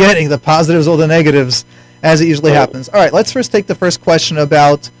going to be getting, the positives or the negatives, as it usually happens. All right, let's first take the first question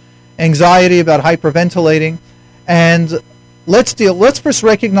about anxiety, about hyperventilating, and let's first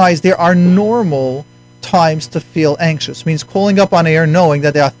recognize there are normal times to feel anxious. It means calling up on air knowing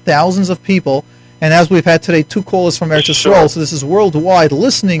that there are thousands of people, and as we've had today, 2 callers from Eretz Yisrael, so this is worldwide,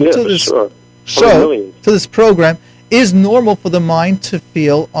 listening to this show, to this program, is normal for the mind to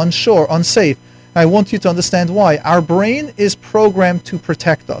feel unsure, unsafe. I want you to understand why. Our brain is programmed to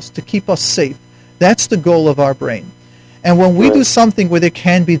protect us, to keep us safe. That's the goal of our brain. And when we do something where there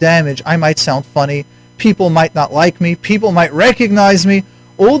can be damage, I might sound funny, people might not like me, people might recognize me,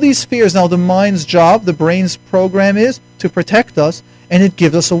 all these fears. Now the mind's job, the brain's program is to protect us, and it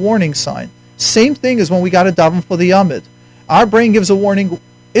gives us a warning sign. Same thing as when we got to daven for the Yamid. Our brain gives a warning.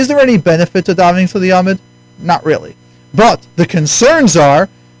 Is there any benefit to davening for the Yamid? Not really. But the concerns are,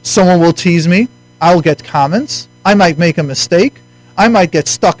 someone will tease me, I'll get comments, I might make a mistake, I might get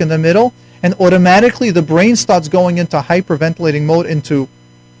stuck in the middle, and automatically the brain starts going into hyperventilating mode, into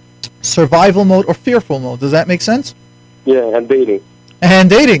survival mode or fearful mode. Does that make sense? Yeah, and dating. And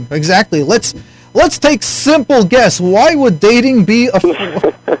dating, exactly. Let's take simple guess. Why would dating be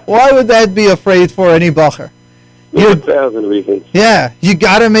why would that be afraid for any bacher? There's 1,000 reasons. Yeah, you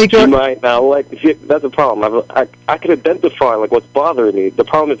got to make her... might now, like, that's a problem. I can identify, like, what's bothering me. The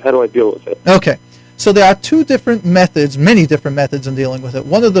problem is, how do I deal with it? Okay. So there are two different methods, many different methods in dealing with it.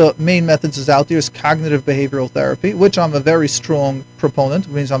 One of the main methods is out there is cognitive behavioral therapy, which I'm a very strong proponent,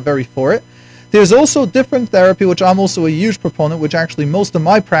 which means I'm very for it. There's also different therapy, which I'm also a huge proponent, which actually most of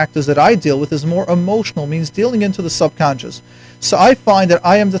my practice that I deal with is more emotional, means dealing into the subconscious. So I find that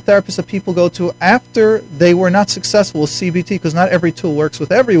I am the therapist that people go to after they were not successful with CBT, because not every tool works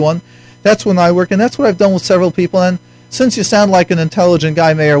with everyone. That's when I work, and that's what I've done with several people. And since you sound like an intelligent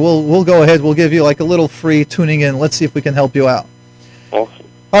guy, Mayor, we'll go ahead. We'll give you like a little free tuning in. Let's see if we can help you out. Awesome.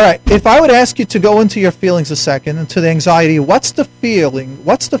 All right. If I would ask you to go into your feelings a second, into the anxiety, what's the feeling?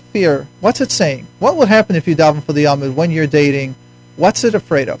 What's the fear? What's it saying? What would happen if you daven for the Yamid when you're dating? What's it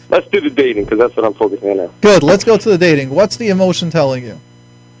afraid of? Let's do the dating, because that's what I'm focusing on now. Good. Let's go to the dating. What's the emotion telling you?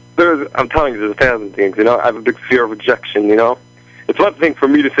 I'm telling you, there's 1,000 things, I have a big fear of rejection, It's one thing for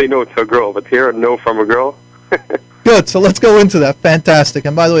me to say no to a girl, but to hear a no from a girl... Good. So let's go into that. Fantastic.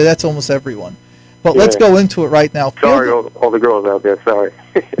 And by the way, that's almost everyone. But let's go into it right now. Sorry, all the girls out there. Sorry.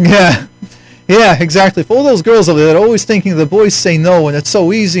 Yeah, exactly. For all those girls over there that are always thinking the boys say no and it's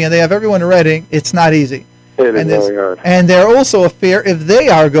so easy and they have everyone ready, it's not easy. It is very hard. And they're also a fear if they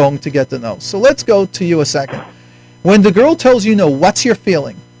are going to get the no. So let's go to you a second. When the girl tells you no, what's your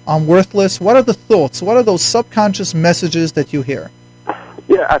feeling? I'm worthless. What are the thoughts? What are those subconscious messages that you hear?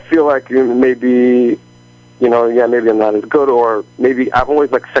 Yeah, I feel like maybe... maybe I'm not as good, or maybe I'm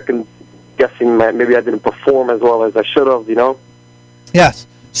always like second guessing. Maybe I didn't perform as well as I should have. Yes.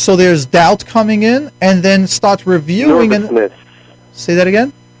 So there's doubt coming in, and then start reviewing. Nervousness. Say that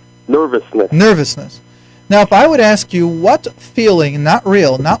again. Nervousness. Now, if I would ask you, what feeling, not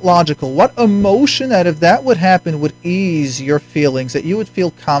real, not logical, what emotion out of that would happen would ease your feelings, that you would feel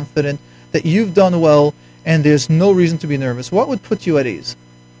confident, that you've done well, and there's no reason to be nervous? What would put you at ease?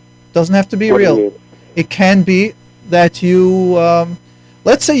 Doesn't have to be real. It can be that you,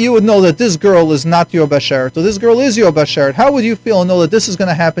 let's say you would know that this girl is not your bashert, or this girl is your bashert. How would you feel and know that this is going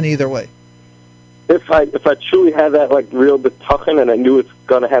to happen either way? If I truly had that like real bitachon and I knew it's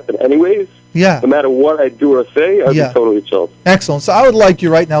going to happen anyways, no matter what I do or say, I'd be totally chilled. Excellent. So I would like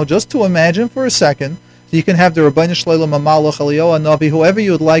you right now just to imagine for a second, so you can have the Rabbeinu Shlomo Mamalach Eliyahu Navi, whoever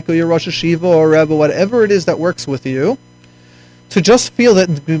you would like, or your Rosh Hashiva or Rebbe, whatever it is that works with you, to just feel that,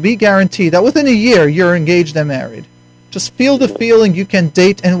 and be guaranteed that within a year you're engaged and married. Just feel the feeling you can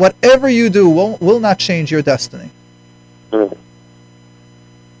date, and whatever you do will not change your destiny.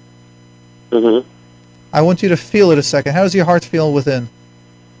 Mm-hmm. I want you to feel it a second. How does your heart feel within?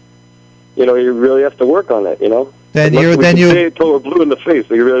 You really have to work on it, Then you say it till we're blue in the face,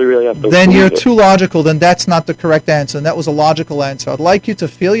 so you really have to Then you're too logical. Then that's not the correct answer, and that was a logical answer. I'd like you to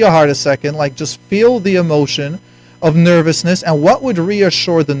feel your heart a second, like just feel the emotion of nervousness, and what would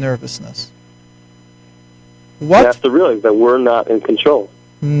reassure the nervousness? What? You have to realize that we're not in control.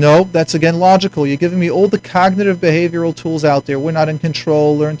 No, that's again logical. You're giving me all the cognitive behavioral tools out there. We're not in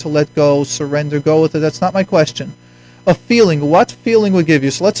control. Learn to let go, surrender, go with it. That's not my question. A feeling. What feeling would give you?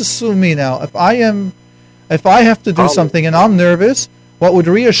 So let's assume me now. If I have to do something and I'm nervous, what would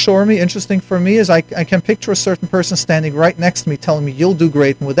reassure me, interesting for me, is I can picture a certain person standing right next to me telling me, you'll do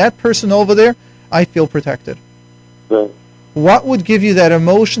great. And with that person over there, I feel protected. Right. What would give you that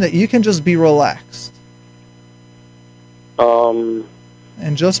emotion that you can just be relaxed?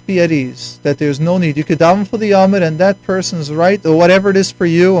 And just be at ease, that there's no need. You could daven for the Yamid and that person's right, or whatever it is for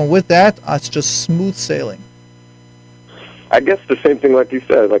you, and with that, it's just smooth sailing. I guess the same thing like you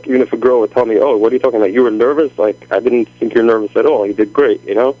said, like even if a girl would tell me, oh, what are you talking about? You were nervous? Like, I didn't think you're nervous at all. You did great,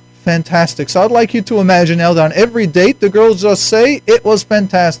 Fantastic. So I'd like you to imagine now that on every date, the girls just say, it was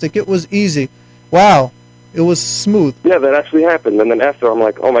fantastic, it was easy. Wow. It was smooth. Yeah, that actually happened. And then after, I'm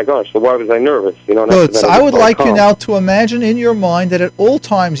like, oh my gosh, so why was I nervous? Good. So I would like you now to imagine in your mind that at all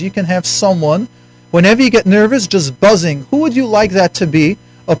times you can have someone, whenever you get nervous, just buzzing. Who would you like that to be?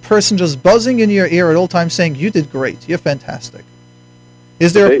 A person just buzzing in your ear at all times saying, you did great, you're fantastic.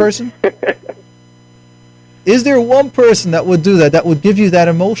 Is there a person? Is there one person that would do that, that would give you that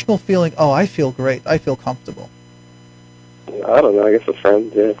emotional feeling, oh, I feel great, I feel comfortable? I don't know, I guess a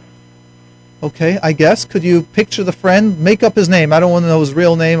friend, yeah. Okay, I guess. Could you picture the friend? Make up his name. I don't want to know his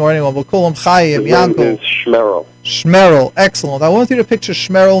real name or anyone. We'll call him Chaim, Yankel. His name is Shmerel. Shmerel. Excellent. I want you to picture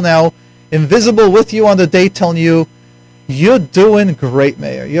Shmerel now, invisible with you on the date, telling you, you're doing great,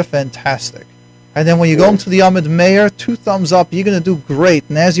 Mayor. You're fantastic. And then when you go into the Yamid, Mayor, 2 thumbs up. You're going to do great.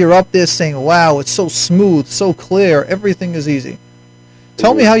 And as you're up there saying, wow, it's so smooth, so clear, everything is easy.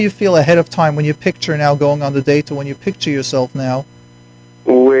 Tell me how you feel ahead of time when you picture now going on the date, or when you picture yourself now.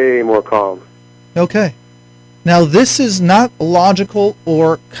 Way more calm. Okay. Now this is not logical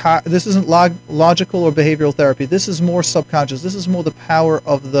or logical or behavioral therapy. This is more subconscious. This is more the power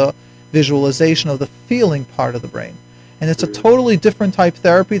of the visualization of the feeling part of the brain. And it's a totally different type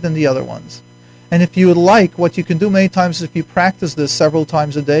therapy than the other ones. And if you would like, what you can do many times is if you practice this several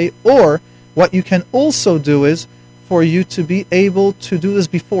times a day, or what you can also do is for you to be able to do this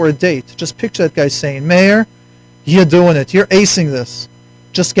before a date. Just picture that guy saying, Mayor, you're doing it. You're acing this.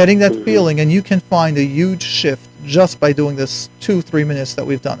 Just getting that feeling, and you can find a huge shift just by doing this 2-3 minutes that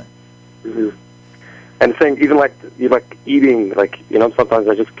we've done it. And saying, even like eating, sometimes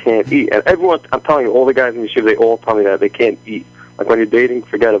I just can't eat. And everyone, I'm telling you, all the guys in the yeshiva, they all tell me that they can't eat. Like when you're dating,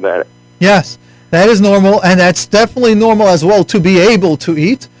 forget about it. Yes, that is normal, and that's definitely normal as well to be able to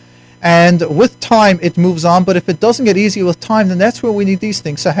eat. And with time, it moves on. But if it doesn't get easy with time, then that's where we need these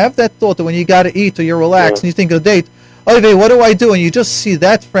things. So have that thought that when you got to eat or you're relaxed and you think of a date, Oy, what do I do? And you just see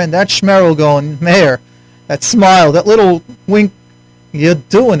that friend, that schmerel going, Mayor, that smile, that little wink, you're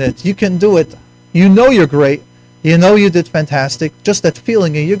doing it. You can do it. You know you're great. You know you did fantastic. Just that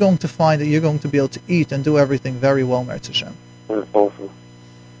feeling, and you're going to find that you're going to be able to eat and do everything very well, Meretz Hashem. That's awesome.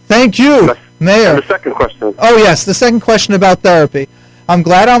 Thank you, Mayor. And the second question. Oh, yes, the second question about therapy. I'm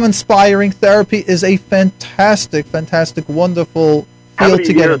glad I'm inspiring. Therapy is a fantastic, wonderful field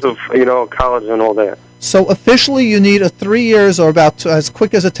to get into. How many years of, college and all that? So officially you need 3 years, or about as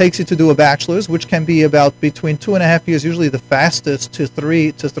quick as it takes you to do a bachelor's, which can be about between 2.5 years, usually the fastest, to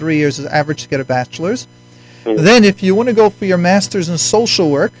 3 years is average to get a bachelor's. Then if you want to go for your master's in social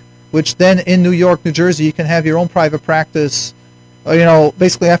work, which then in New York, New Jersey, you can have your own private practice.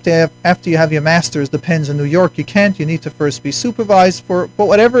 Basically after you have your master's, depends. In New York you can't. You need to first be supervised but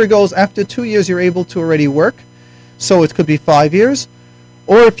whatever it goes, after 2 years you're able to already work. So it could be 5 years.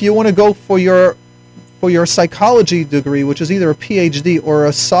 Or if you want to go for your psychology degree, which is either a PhD or a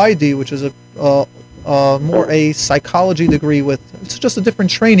PsyD, which is more a psychology degree it's just a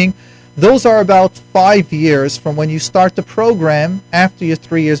different training. Those are about 5 years from when you start the program after your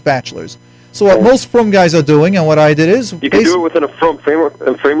 3 years bachelor's. So what most frum guys are doing, and what I did is... You can do it within a frum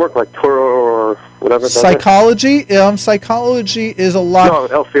framework like Torah or whatever. Psychology? Psychology is a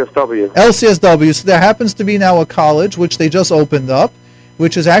lot... No, LCSW. LCSW. So there happens to be now a college, which they just opened up,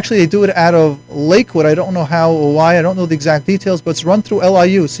 which is actually, they do it out of Lakewood. I don't know how or why. I don't know the exact details, but it's run through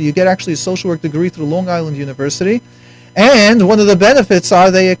LIU. So you get actually a social work degree through Long Island University. And one of the benefits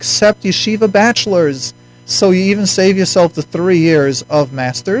are they accept yeshiva bachelors. So you even save yourself the 3 years of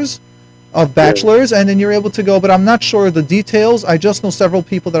bachelors, and then you're able to go. But I'm not sure of the details. I just know several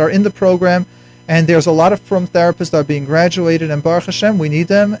people that are in the program, and there's a lot of frum therapists that are being graduated, and Baruch Hashem, we need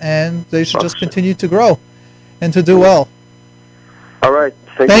them, and they should just continue to grow and to do well. All right.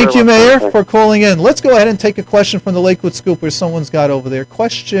 Thank you, Mayor, for calling in. Let's go ahead and take a question from the Lakewood Scoop where someone's got over there.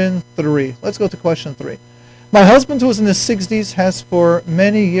 Question 3. Let's go to question 3. My husband, who is in his 60s, has for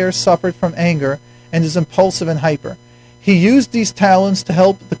many years suffered from anger and is impulsive and hyper. He used these talents to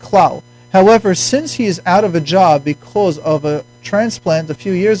help the klal. However, since he is out of a job because of a transplant a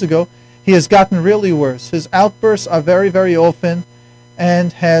few years ago, he has gotten really worse. His outbursts are very, very often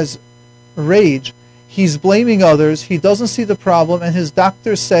and has rage. He's blaming others. He doesn't see the problem, and his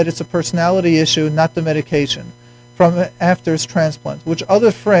doctor said it's a personality issue, not the medication, from after his transplant, which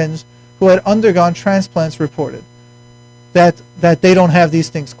other friends who had undergone transplants reported that they don't have these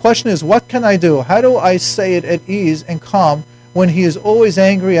things. Question is, what can I do? How do I say it at ease and calm when he is always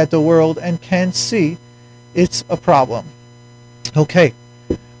angry at the world and can't see it's a problem? Okay,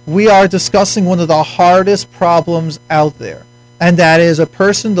 we are discussing one of the hardest problems out there, and that is a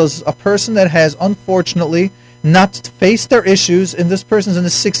person that has unfortunately not faced their issues, and this person's in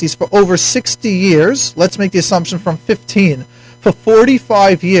his 60s for over 60 years. Let's make the assumption from 15. For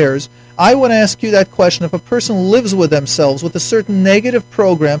 45 years, I want to ask you that question. If a person lives with themselves with a certain negative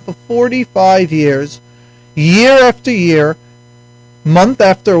program for 45 years, year after year, month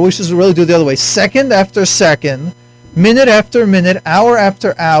after, we should really do it the other way, second after second, minute after minute, hour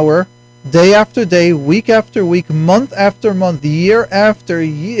after hour, day after day, week after week, month after month, year after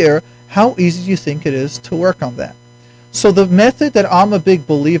year, how easy do you think it is to work on that? So the method that I'm a big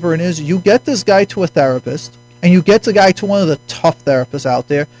believer in is you get this guy to a therapist, and you get the guy to one of the tough therapists out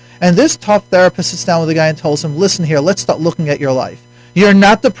there, and this tough therapist sits down with the guy and tells him, listen here, let's start looking at your life. You're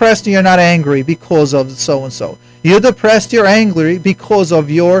not depressed and you're not angry because of so-and-so. You're depressed, you're angry because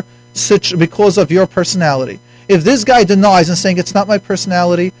of your personality. If this guy denies and saying it's not my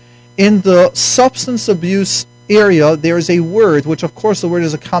personality, in the substance abuse area, there is a word, which of course the word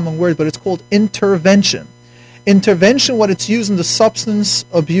is a common word, but it's called intervention. Intervention, what it's used in the substance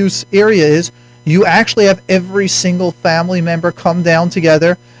abuse area is, you actually have every single family member come down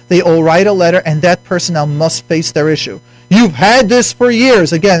together, they all write a letter, and that person now must face their issue. You've had this for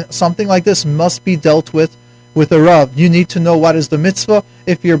years. Again, something like this must be dealt with with a Rav. You need to know what is the mitzvah.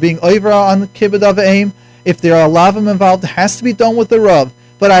 If you're being over on kibbud av v'em, if there are lavim involved, it has to be done with the Rav.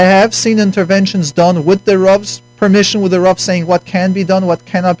 But I have seen interventions done with the Rav's permission, with the Rav saying what can be done, what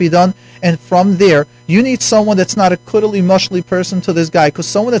cannot be done. And from there, you need someone that's not a kuddly, mushly person to this guy. Because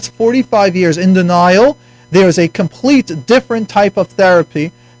someone that's 45 years in denial, there's a complete different type of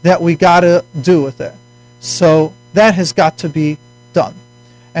therapy that we got to do with it. So that has got to be done.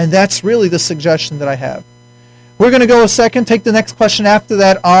 And that's really the suggestion that I have. We're going to go a second, take the next question after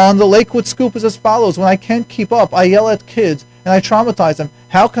that on the Lakewood Scoop is as follows. When I can't keep up, I yell at kids and I traumatize them.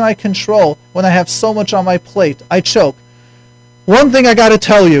 How can I control when I have so much on my plate? I choke. One thing I got to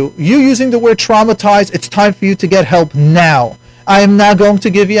tell you, you using the word traumatize, it's time for you to get help now. I am not going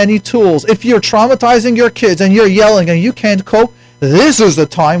to give you any tools. If you're traumatizing your kids and you're yelling and you can't cope, this is the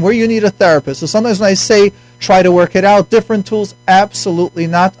time where you need a therapist. So sometimes when I say try to work it out, different tools, absolutely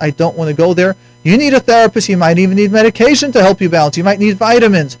not. I don't want to go there. You need a therapist. You might even need medication to help you balance. You might need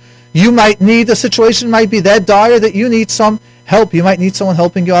vitamins. You might need, the situation might be that dire that you need some help. You might need someone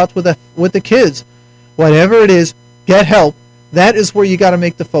helping you out with the kids. Whatever it is, get help. That is where you got to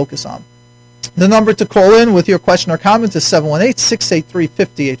make the focus on. The number to call in with your question or comment is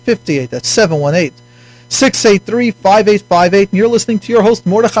 718-683-5858. That's 718-683-5858. And you're listening to your host,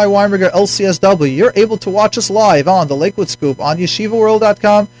 Mordechai Winberger, LCSW. You're able to watch us live on the Lakewood Scoop, on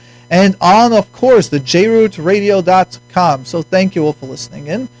yeshivaworld.com, and on, of course, the jrootradio.com. So thank you all for listening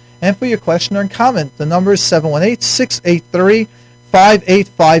in. And for your question or comment, the number is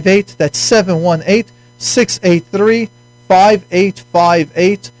 718-683-5858. That's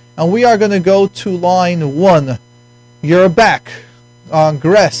 718-683-5858. And we are going to go to line 1. You're back on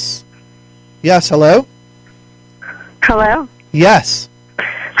Gress. Yes, hello? Hello? Yes.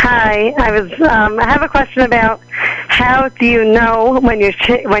 Hi. I have a question about how do you know when your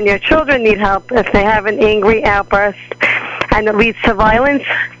children need help if they have an angry outburst and it leads to violence?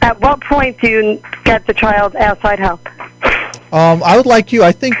 At what point do you get the child outside help? I would like you,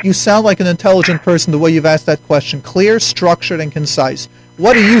 I think you sound like an intelligent person the way you've asked that question. Clear, structured, and concise.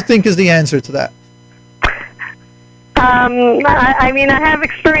 What do you think is the answer to that? I mean, I have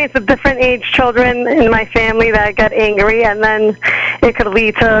experience with different age children in my family that get angry, and then it could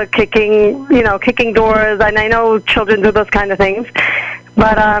lead to kicking doors, and I know children do those kind of things.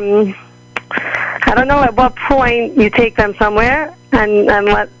 But I don't know at what point you take them somewhere and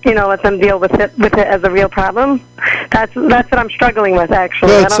let them deal with it as a real problem. That's what I'm struggling with, actually.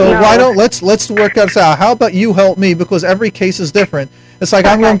 Good. So why don't let's work this out. How about you help me, because every case is different. It's like,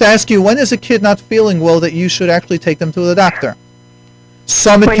 okay. I'm going to ask you, when is a kid not feeling well that you should actually take them to the doctor?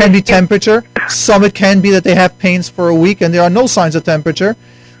 Some it can be temperature. Some it can be that they have pains for a week and there are no signs of temperature.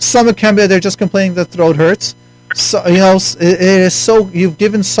 Some it can be that they're just complaining their throat hurts. So, it is so, you've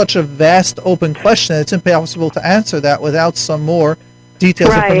given such a vast open question, it's impossible to answer that without some more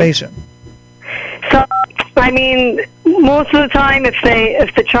detailed information. So, I mean, most of the time, if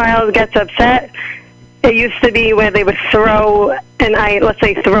the child gets upset, it used to be where they would throw a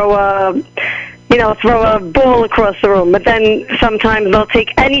ball across the room. But then sometimes they'll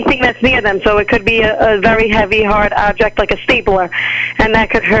take anything that's near them. So it could be a very heavy, hard object like a stapler, and that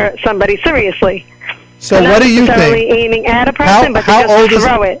could hurt somebody seriously. So what do you think? Not necessarily aiming at a person, but they just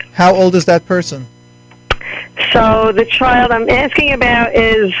throw it. How old is that person? So the child I'm asking about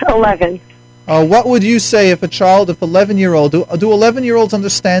is 11. What would you say if 11-year-old, do 11-year-olds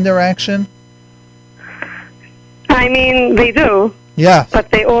understand their action? I mean, they do. Yeah.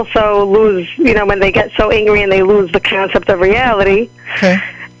 But they also lose, when they get so angry and they lose the concept of reality. Okay.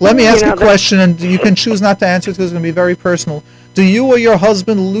 Let me ask you a question, and you can choose not to answer because it's going to be very personal. Do you or your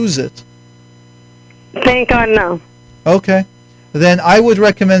husband lose it? Thank God, no. Okay. Then I would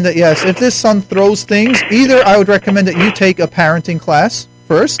recommend that, yes, if this son throws things, either I would recommend that you take a parenting class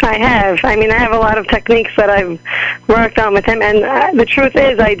first. I have. I mean, I have a lot of techniques that I've worked on with him, and the truth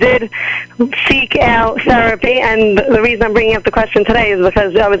is I did seek out therapy, and the reason I'm bringing up the question today is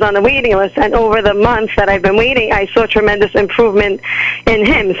because I was on the waiting list, and over the months that I've been waiting, I saw tremendous improvement in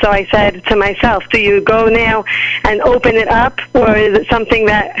him. So I said to myself, do you go now and open it up, or is it something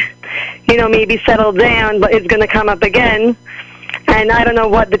that, maybe settled down, but it's going to come up again? And I don't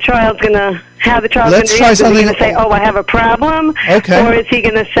know how the child's going to react. Is he going to say, I have a problem? Okay. Or is he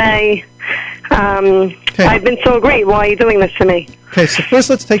going to say, I've been so great, why are you doing this to me? Okay, so first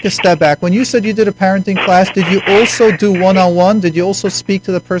let's take a step back. When you said you did a parenting class, did you also do one-on-one? Did you also speak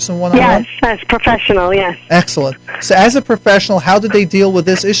to the person one-on-one? Yes, as professional, yes. Excellent. So as a professional, how did they deal with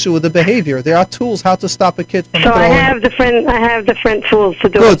this issue with the behavior? There are tools how to stop a kid from throwing. I have different tools to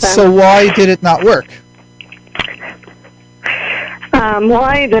do Good, with them. so why did it not work?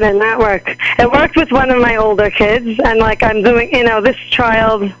 Why did it not work? It worked with one of my older kids, and like I'm doing, this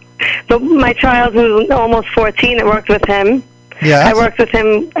child, my child who's almost 14, it worked with him. Yeah. I worked with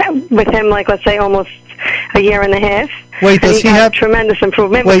him, like, let's say, almost a year and a half. Wait, does he have tremendous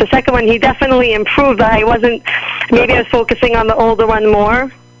improvement? But the second one, he definitely improved. Maybe I was focusing on the older one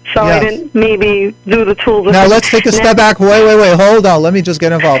more. So I didn't maybe do the tools. Now let's take a step back. Wait. Hold on. Let me just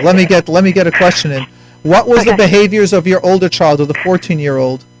get involved. Let me get a question in. What was the behaviors of your older child, or the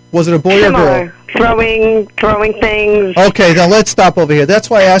 14-year-old? Was it a boy or girl? Throwing things. Okay, then let's stop over here. That's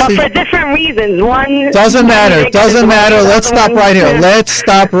why I asked you. But for different reasons. One doesn't matter. Let's stop right here. Let's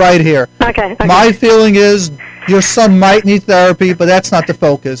stop right here. Okay. My feeling is your son might need therapy, but that's not the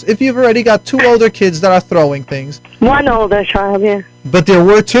focus. If you've already got 2 older kids that are throwing things. One older child, yeah. But there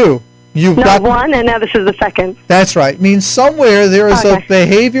were 2. You've got one, and now this is the second. That's right. Means somewhere there is a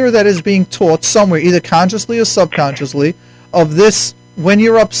behavior that is being taught somewhere, either consciously or subconsciously, of this. When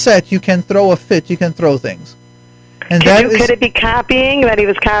you're upset, you can throw a fit. You can throw things. And could it be copying, that he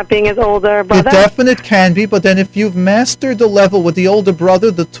was copying his older brother? It definitely can be, but then if you've mastered the level with the older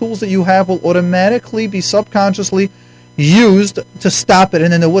brother, the tools that you have will automatically be subconsciously used to stop it,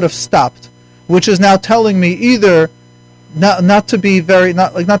 and then it would have stopped. Which is now telling me either, not to be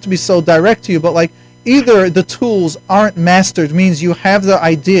so direct to you, but like either the tools aren't mastered, means you have the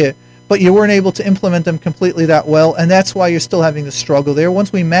idea, but you weren't able to implement them completely that well, and that's why you're still having the struggle there.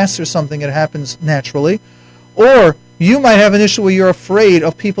 Once we master something, it happens naturally. Or you might have an issue where you're afraid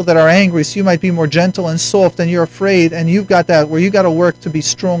of people that are angry, so you might be more gentle and soft, and you're afraid, and you've got that where you got to work to be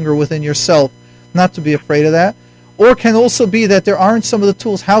stronger within yourself, not to be afraid of that. Or it can also be that there aren't some of the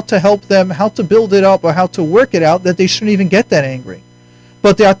tools how to help them, how to build it up, or how to work it out, that they shouldn't even get that angry.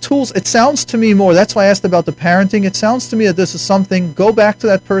 But there are tools. It sounds to me more, that's why I asked about the parenting, it sounds to me that this is something, go back to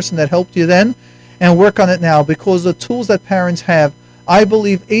that person that helped you then and work on it now, because the tools that parents have, I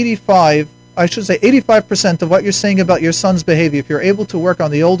believe 85% of what you're saying about your son's behavior, if you're able to work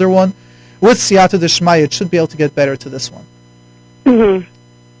on the older one, with Siyata Deshmaya, it should be able to get better to this one. Mm-hmm.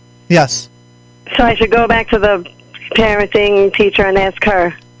 Yes. So I should go back to the parenting teacher and ask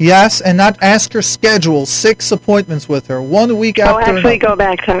her? Yes, and not ask her schedule 6 appointments with her 1 week after. Actually go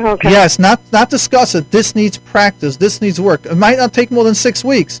back to her. Okay. Yes, not discuss it. This needs practice. This needs work. It might not take more than 6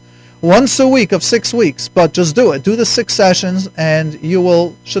 weeks. Once a week of 6 weeks, but just do it. Do the 6 sessions, and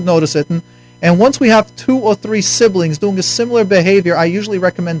you should notice it. And once we have 2 or 3 siblings doing a similar behavior, I usually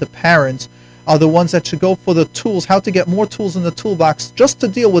recommend the parents are the ones that should go for the tools, how to get more tools in the toolbox just to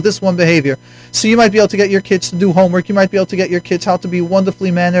deal with this one behavior. So you might be able to get your kids to do homework. You might be able to get your kids how to be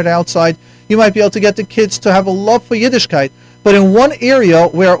wonderfully mannered outside. You might be able to get the kids to have a love for Yiddishkeit. But in one area,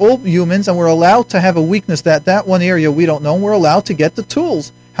 we're all humans and we're allowed to have a weakness, that one area we don't know, and we're allowed to get the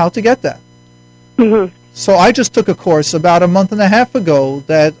tools, how to get that. Mm-hmm. So I just took a course about a month and a half ago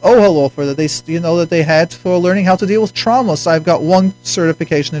that OHEL offered, that they had for learning how to deal with trauma. So I've got 1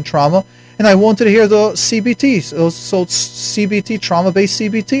 certification in trauma, and I wanted to hear the CBT, so it's CBT, trauma-based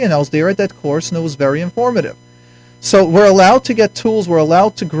CBT, and I was there at that course, and it was very informative. So we're allowed to get tools, we're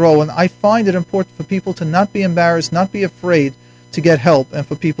allowed to grow, and I find it important for people to not be embarrassed, not be afraid to get help, and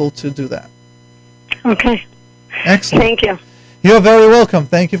for people to do that. Okay. Excellent. Thank you. You're very welcome.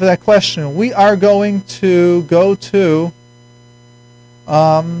 Thank you for that question. We are going to go to,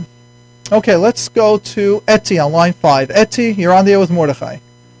 let's go to Etty on line 5. Etty, you're on the air with Mordechai.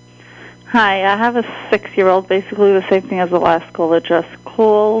 Hi, I have a 6-year-old, basically the same thing as the last caller just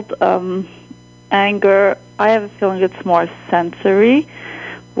called. Anger, I have a feeling it's more sensory.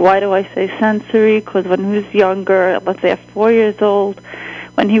 Why do I say sensory? Because when he was younger, let's say at 4 years old,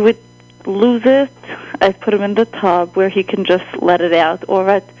 when he would lose it, I'd put him in the tub where he can just let it out, or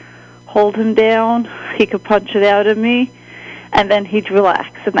I'd hold him down, he could punch it out of me, and then he'd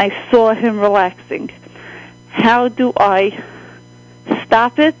relax. And I saw him relaxing. How do I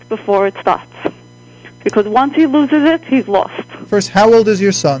stop it before it stops? Because once he loses it, he's lost. First, how old is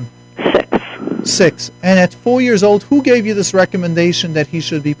your son? 6. And at 4 years old, who gave you this recommendation that he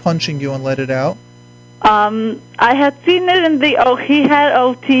should be punching you and let it out? I had seen it in he had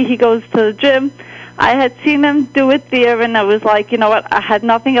OT, he goes to the gym. I had seen him do it there, and I was like, you know what, I had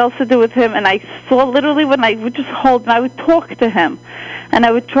nothing else to do with him, and I saw literally when I would just hold him, I would talk to him, and I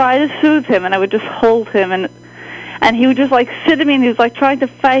would try to soothe him, and I would just hold him, and he would just like sit at me, and he was like trying to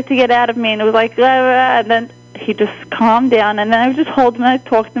fight to get out of me, and it was like, blah, blah, and then he just calmed down, and then I would just hold him, and I'd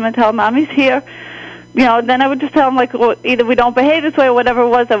talk to him and tell him, Mommy's here. Then I would just tell him, like, well, either we don't behave this way or whatever it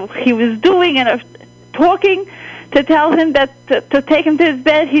was that he was doing, and talking to tell him that to take him to his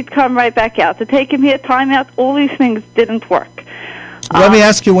bed, he'd come right back out. To take him here, time out, all these things didn't work. Let me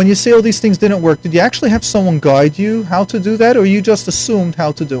ask you, when you say all these things didn't work, did you actually have someone guide you how to do that, or you just assumed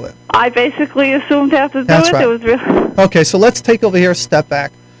how to do it? I basically assumed how to do That's it. right. It was real. Okay, so let's take over here a step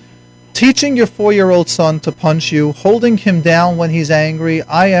back. Teaching your 4-year-old son to punch you, holding him down when he's angry,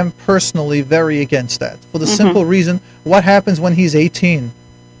 I am personally very against that. For the simple reason, what happens when he's 18?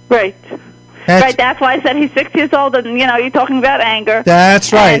 Right. Right, that's why I said he's 6 years old, and, you're talking about anger.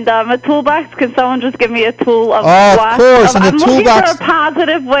 That's right. And a toolbox, can someone just give me a tool of of course, and the I'm toolbox... looking for a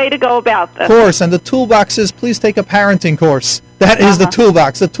positive way to go about this. Of course, and the toolbox is, please take a parenting course. That is the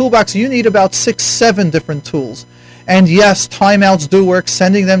toolbox. The toolbox, you need about 6-7 different tools. And yes, timeouts do work,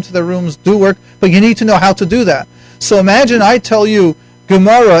 sending them to the rooms do work, but you need to know how to do that. So imagine I tell you,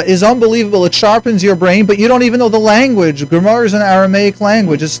 Gemara is unbelievable. It sharpens your brain, but you don't even know the language. Gemara is an Aramaic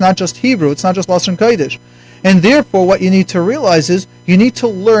language. It's not just Hebrew. It's not just Lashon Kodesh. And therefore, what you need to realize is you need to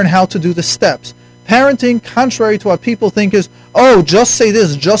learn how to do the steps. Parenting, contrary to what people think, is, oh, just say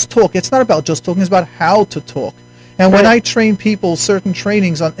this, just talk. It's not about just talking. It's about how to talk. And when I train people certain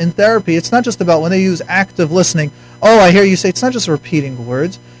trainings in therapy, it's not just about when they use active listening. Oh, I hear you say, it's not just repeating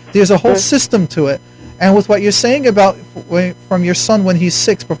words. There's a whole system to it. And with what you're saying about from your son when he's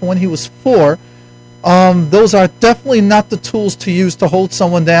 6, but from when he was 4, those are definitely not the tools to use to hold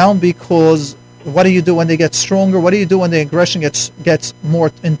someone down, because what do you do when they get stronger? What do you do when the aggression gets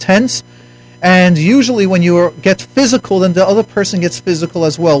more intense? And usually when you get physical, then the other person gets physical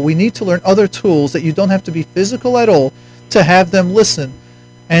as well. We need to learn other tools that you don't have to be physical at all to have them listen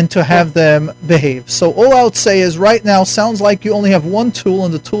and to have them behave. So all I would say is right now, sounds like you only have one tool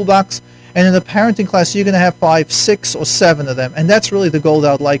in the toolbox, and in the parenting class, you're going to have 5, 6, or 7 of them. And that's really the goal that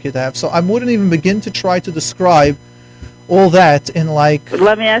I would like you to have. So I wouldn't even begin to try to describe all that in like...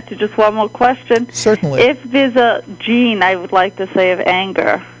 Let me ask you just one more question. Certainly. If there's a gene, I would like to say, of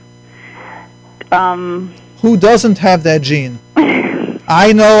anger... Who doesn't have that gene?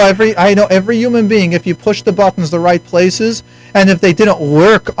 I know every human being, if you push the buttons the right places, and if they didn't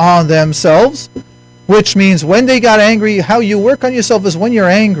work on themselves, which means when they got angry, how you work on yourself is when you're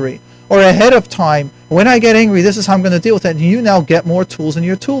angry, or ahead of time, when I get angry, this is how I'm going to deal with it, and you now get more tools in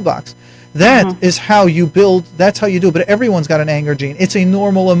your toolbox. That is how you build, that's how you do it, but everyone's got an anger gene. It's a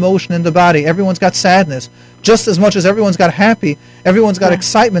normal emotion in the body. Everyone's got sadness. Just as much as everyone's got happy, everyone's got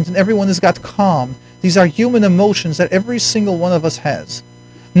excitement, and everyone has got calm. These are human emotions that every single one of us has.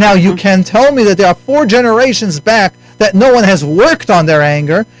 Now, you can tell me that there are 4 generations back that no one has worked on their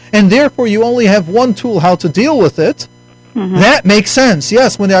anger, and therefore you only have one tool how to deal with it. That makes sense.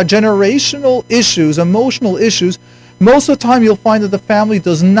 Yes, when there are generational issues, emotional issues, most of the time you'll find that the family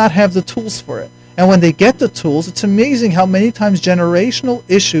does not have the tools for it. And when they get the tools, it's amazing how many times generational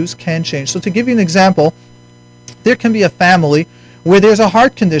issues can change. So to give you an example, there can be a family where there's a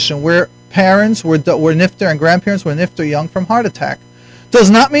heart condition, where parents were nifter and grandparents were nifter young from heart attack. Does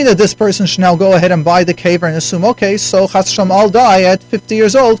not mean that this person should now go ahead and buy the caver and assume, okay, so Chas Shalom, I'll die at 50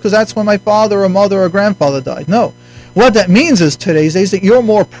 years old because that's when my father or mother or grandfather died. No. What that means is today's days that you're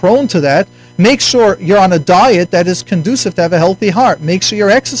more prone to that. Make sure you're on a diet that is conducive to have a healthy heart. Make sure you're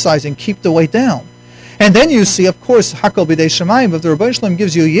exercising. Keep the weight down. And then you see, of course, Hakol B'dei Shemayim, if the Rebbeinu Shalom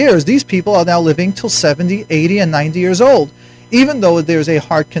gives you years, these people are now living till 70, 80, and 90 years old, even though there's a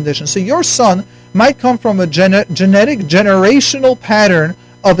heart condition. So your son might come from a genetic, generational pattern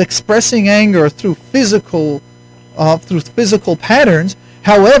of expressing anger through physical patterns.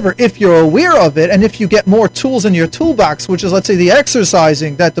 However, if you're aware of it, and if you get more tools in your toolbox, which is, let's say, the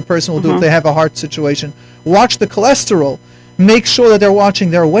exercising that the person will do if they have a heart situation, watch the cholesterol, make sure that they're watching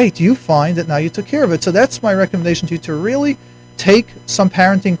their weight, you find that now you took care of it. So that's my recommendation to you, to really take some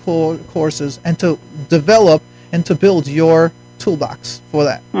parenting courses and to develop and to build your toolbox for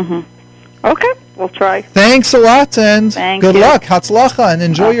that. Okay, we'll try. Thanks a lot, and good you. luck. Hatzlacha, and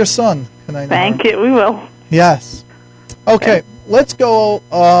enjoy your son. Thank you. We will. Yes. Okay. Let's go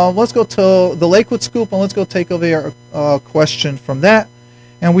to the Lakewood Scoop, and let's go take over here a question from that.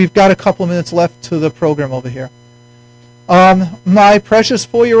 And we've got a couple of minutes left to the program over here. My precious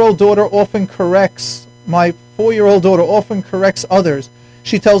 4-year-old daughter often corrects others.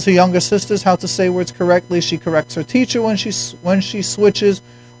 She tells her younger sisters how to say words correctly. She corrects her teacher when she switches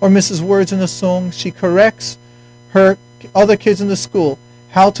or misses words in a song. She corrects her other kids in the school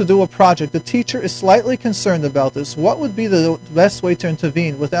how to do a project. The teacher is slightly concerned about this. What would be the best way to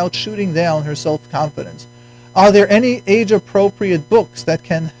intervene without shooting down her self-confidence? Are there any age-appropriate books that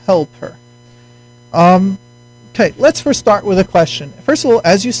can help her? Okay, let's first start with a question. First of all,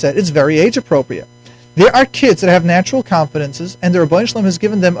 as you said, it's very age-appropriate. There are kids that have natural confidences, and the Rebbeinu Shalom has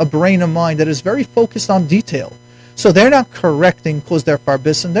given them a brain and mind that is very focused on detail. So they're not correcting because they're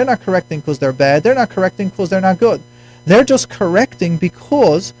farbissen. They're not correcting because they're bad. They're not correcting because they're not good. They're just correcting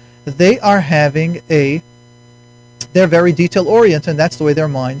because they are they're very detail-oriented, and that's the way their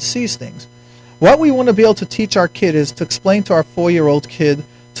mind sees things. What we want to be able to teach our kid is to explain to our 4-year-old kid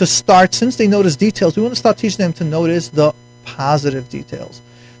to start, since they notice details, we want to start teaching them to notice the positive details.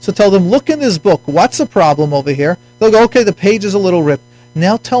 So tell them, look in this book. What's the problem over here? They'll go, okay, the page is a little ripped.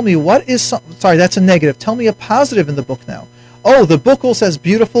 Now tell me, sorry, that's a negative. Tell me a positive in the book now. Oh, the book also has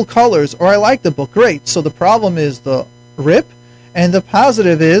beautiful colors, or I like the book. Great. So the problem is the rip, and the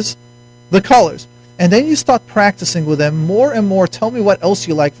positive is the colors. And then you start practicing with them more and more. Tell me what else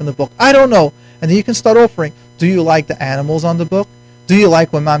you like from the book. I don't know. And then you can start offering. Do you like the animals on the book? Do you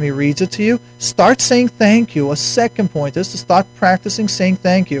like when mommy reads it to you? Start saying thank you. A second point is to start practicing saying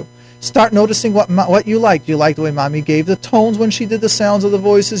thank you. Start noticing what you like. You like the way mommy gave the tones when she did the sounds of the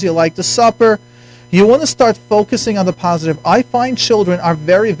voices. You like the supper. You want to start focusing on the positive. I find children are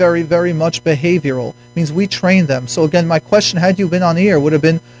very, very, very much behavioral. It means we train them. So again, my question, had you been on the air, would have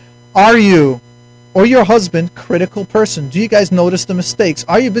been, are you or your husband critical person? Do you guys notice the mistakes?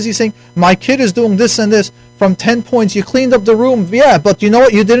 Are you busy saying, my kid is doing this and this? From 10 points, you cleaned up the room. Yeah, but you know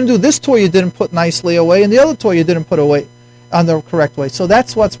what? You didn't do this toy you didn't put nicely away, and the other toy you didn't put away on the correct way. So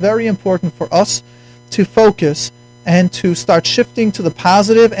that's what's very important for us to focus and to start shifting to the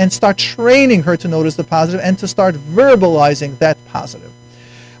positive and start training her to notice the positive and to start verbalizing that positive.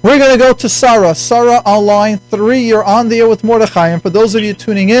 We're going to go to Sarah. Sarah on line 3. You're on the air with Mordechai. And for those of you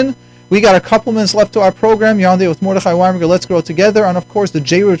tuning in, we got a couple minutes left to our program. You're on there with Mordechai Winberger. Let's grow together. And of course, the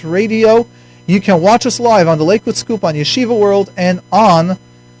J-Root Radio. You can watch us live on the Lakewood Scoop on Yeshiva World and on,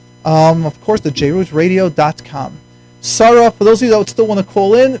 of course, the jrootradio.com. Sarah, for those of you that would still want to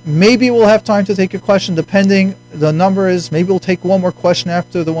call in, maybe we'll have time to take your question depending. The number is, maybe we'll take one more question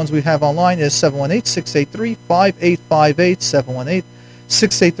after the ones we have online, is 718-683-5858,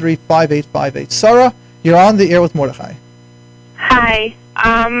 718-683-5858. Sarah, you're on the air with Mordechai. Hi.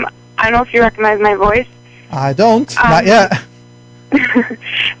 I don't know if you recognize my voice. I don't. Not yet.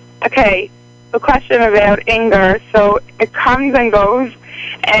 Okay. The question about anger. So it comes and goes,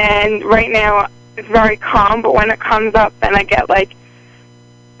 and right now it's very calm, but when it comes up, then I get,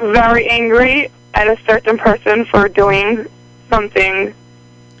 very angry at a certain person for doing something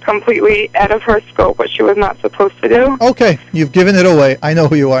completely out of her scope, what she was not supposed to do. Okay. You've given it away. I know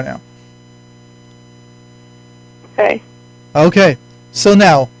who you are now. Okay. So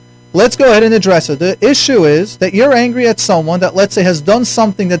now, let's go ahead and address it. The issue is that you're angry at someone that, let's say, has done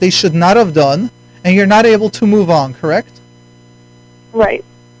something that they should not have done, and you're not able to move on, correct? Right.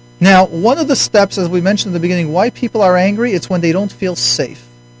 Now, one of the steps, as we mentioned at the beginning, why people are angry, it's when they don't feel safe.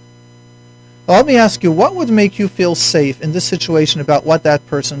 Well, let me ask you, what would make you feel safe in this situation about what that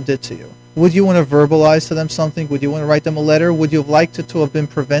person did to you? Would you want to verbalize to them something? Would you want to write them a letter? Would you have liked it to have been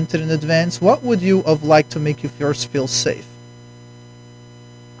prevented in advance? What would you have liked to make you first feel safe?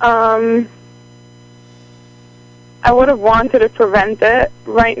 I would have wanted to prevent it.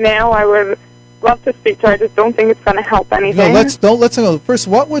 Right now, I would love to speak to her. I just don't think it's going to help anything. No, let's go. First,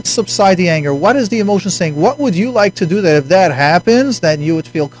 what would subside the anger? What is the emotion saying? What would you like to do that if that happens, then you would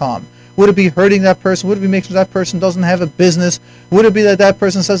feel calm? Would it be hurting that person? Would it be making sure that person doesn't have a business? Would it be that that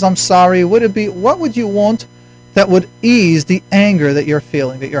person says, I'm sorry? Would it be, what would you want that would ease the anger that you're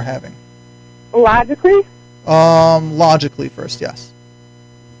feeling, that you're having? Logically? Logically first, yes.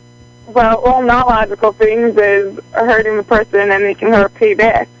 Well, not logical things is hurting the person and making her pay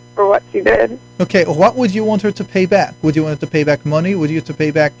back for what she did. Okay, what would you want her to pay back? Would you want her to pay back money? Would you to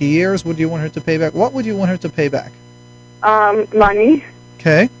pay back years? Would you want her to pay back? What would you want her to pay back? Money.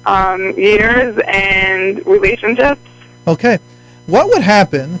 Okay. Years and relationships. Okay. What would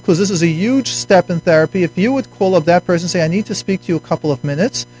happen, because this is a huge step in therapy, if you would call up that person and say, I need to speak to you a couple of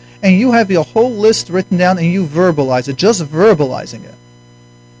minutes, and you have your whole list written down and you verbalize it, just verbalizing it.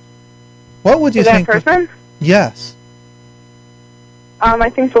 What would you think? That person? Yes. I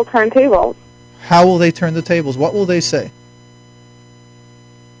think she'll turn tables. How will they turn the tables? What will they say?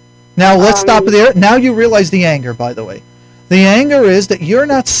 Now, let's stop there. Now you realize the anger, by the way. The anger is that you're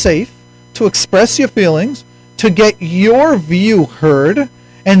not safe to express your feelings, to get your view heard,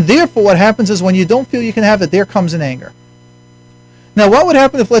 and therefore what happens is when you don't feel you can have it, there comes an anger. Now, what would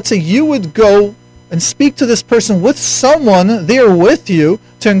happen if, let's say, you would go and speak to this person with someone there with you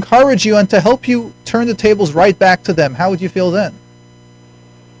to encourage you and to help you turn the tables right back to them? How would you feel then?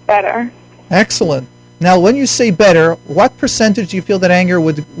 Better. Excellent. Now, when you say better, what percentage do you feel that anger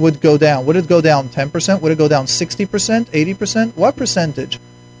would go down? Would it go down 10%? Would it go down 60%, 80%? What percentage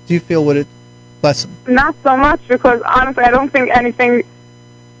do you feel would it lessen? Not so much, because honestly, I don't think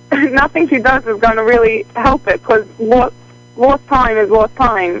nothing she does is going to really help it, because what time is what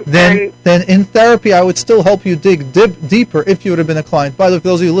time? Then in therapy, I would still help you dig deeper if you would have been a client. By the way, for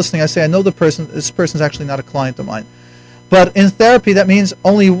those of you listening, I say I know the person. This person's actually not a client of mine. But in therapy, that means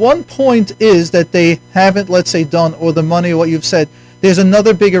only one point is that they haven't, let's say, done, or the money, or what you've said. There's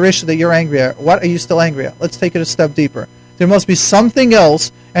another bigger issue that you're angry at. What are you still angry at? Let's take it a step deeper. There must be something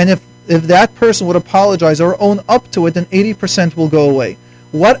else, and if that person would apologize or own up to it, then 80% will go away.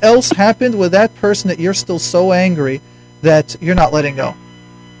 What else happened with that person that you're still so angry that you're not letting go?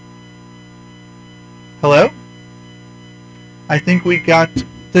 Hello? I think we got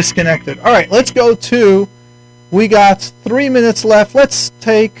disconnected. All right, let's go to, we got 3 minutes left. Let's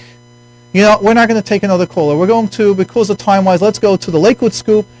take, we're not going to take another caller. We're going to, because of time-wise, let's go to the Lakewood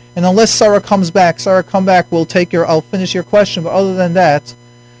Scoop, and unless Sarah comes back, we'll take I'll finish your question, but other than that,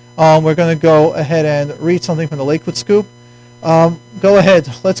 we're going to go ahead and read something from the Lakewood Scoop. Go ahead.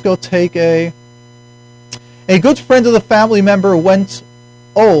 Let's go take a good friend of the family member went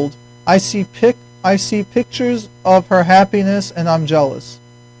old. I see pictures of her happiness and I'm jealous.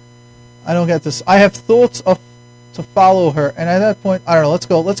 I don't get this. I have thoughts to follow her, and at that point, I don't know.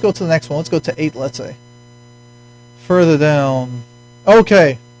 Let's go to the next one. Let's go to 8, let's say. Further down.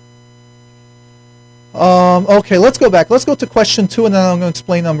 Okay. Okay, let's go back. Let's go to question 2, and then I'm going to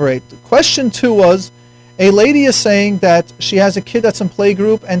explain number 8. Question 2 was, a lady is saying that she has a kid that's in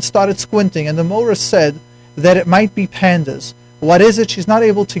playgroup and started squinting, and the Mora said that it might be pandas. What is it? She's not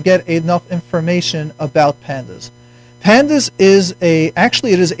able to get enough information about pandas. Pandas is it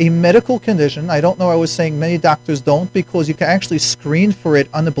is a medical condition. I don't know, I was saying many doctors don't, because you can actually screen for it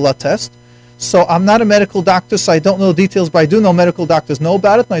on the blood test. So I'm not a medical doctor, so I don't know the details, but I do know medical doctors know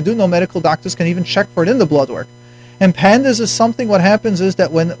about it, and I do know medical doctors can even check for it in the blood work. And pandas is something, what happens is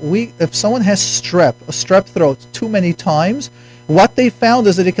that if someone has a strep throat too many times, what they found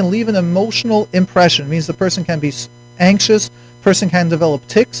is that it can leave an emotional impression. It means the person can be anxious, person can develop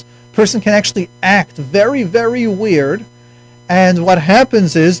tics, person can actually act very, very weird. And what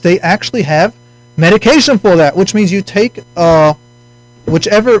happens is they actually have medication for that, which means you take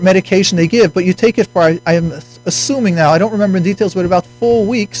whichever medication they give, but you take it for, I'm assuming now, I don't remember in details, but about 4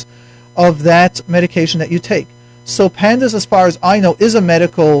 weeks of that medication that you take. So pandas, as far as I know, is a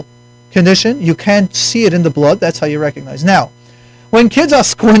medical condition. You can't see it in the blood. That's how you recognize. Now, when kids are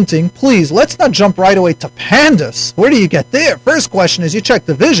squinting, please, let's not jump right away to pandas. Where do you get there? First question is you check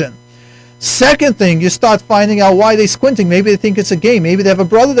the vision. Second thing, you start finding out why they're squinting. Maybe they think it's a game. Maybe they have a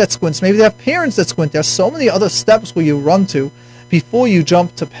brother that squints. Maybe they have parents that squint. There's so many other steps where you run to before you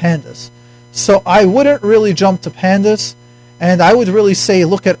jump to pandas. So I wouldn't really jump to pandas, and I would really say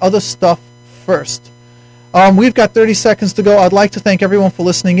look at other stuff first. We've got 30 seconds to go. I'd like to thank everyone for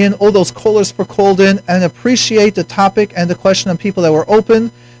listening in, all those callers for called in, and appreciate the topic and the question and people that were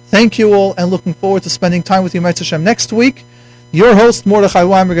open. Thank you all, and looking forward to spending time with you, Mitzvah Hashem, next week. Your host, Mordechai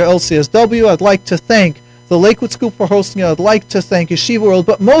Winberger, LCSW. I'd like to thank the Lakewood Scoop for hosting it. I'd like to thank Yeshiva World,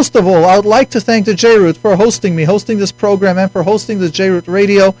 but most of all, I would like to thank the J-Root for hosting me, hosting this program, and for hosting the J-Root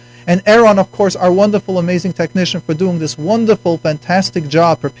Radio. And Aaron, of course, our wonderful, amazing technician, for doing this wonderful, fantastic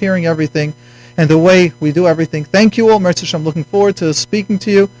job, preparing everything and the way we do everything. Thank you all. Mitzvah Hashem, looking forward to speaking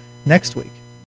to you next week.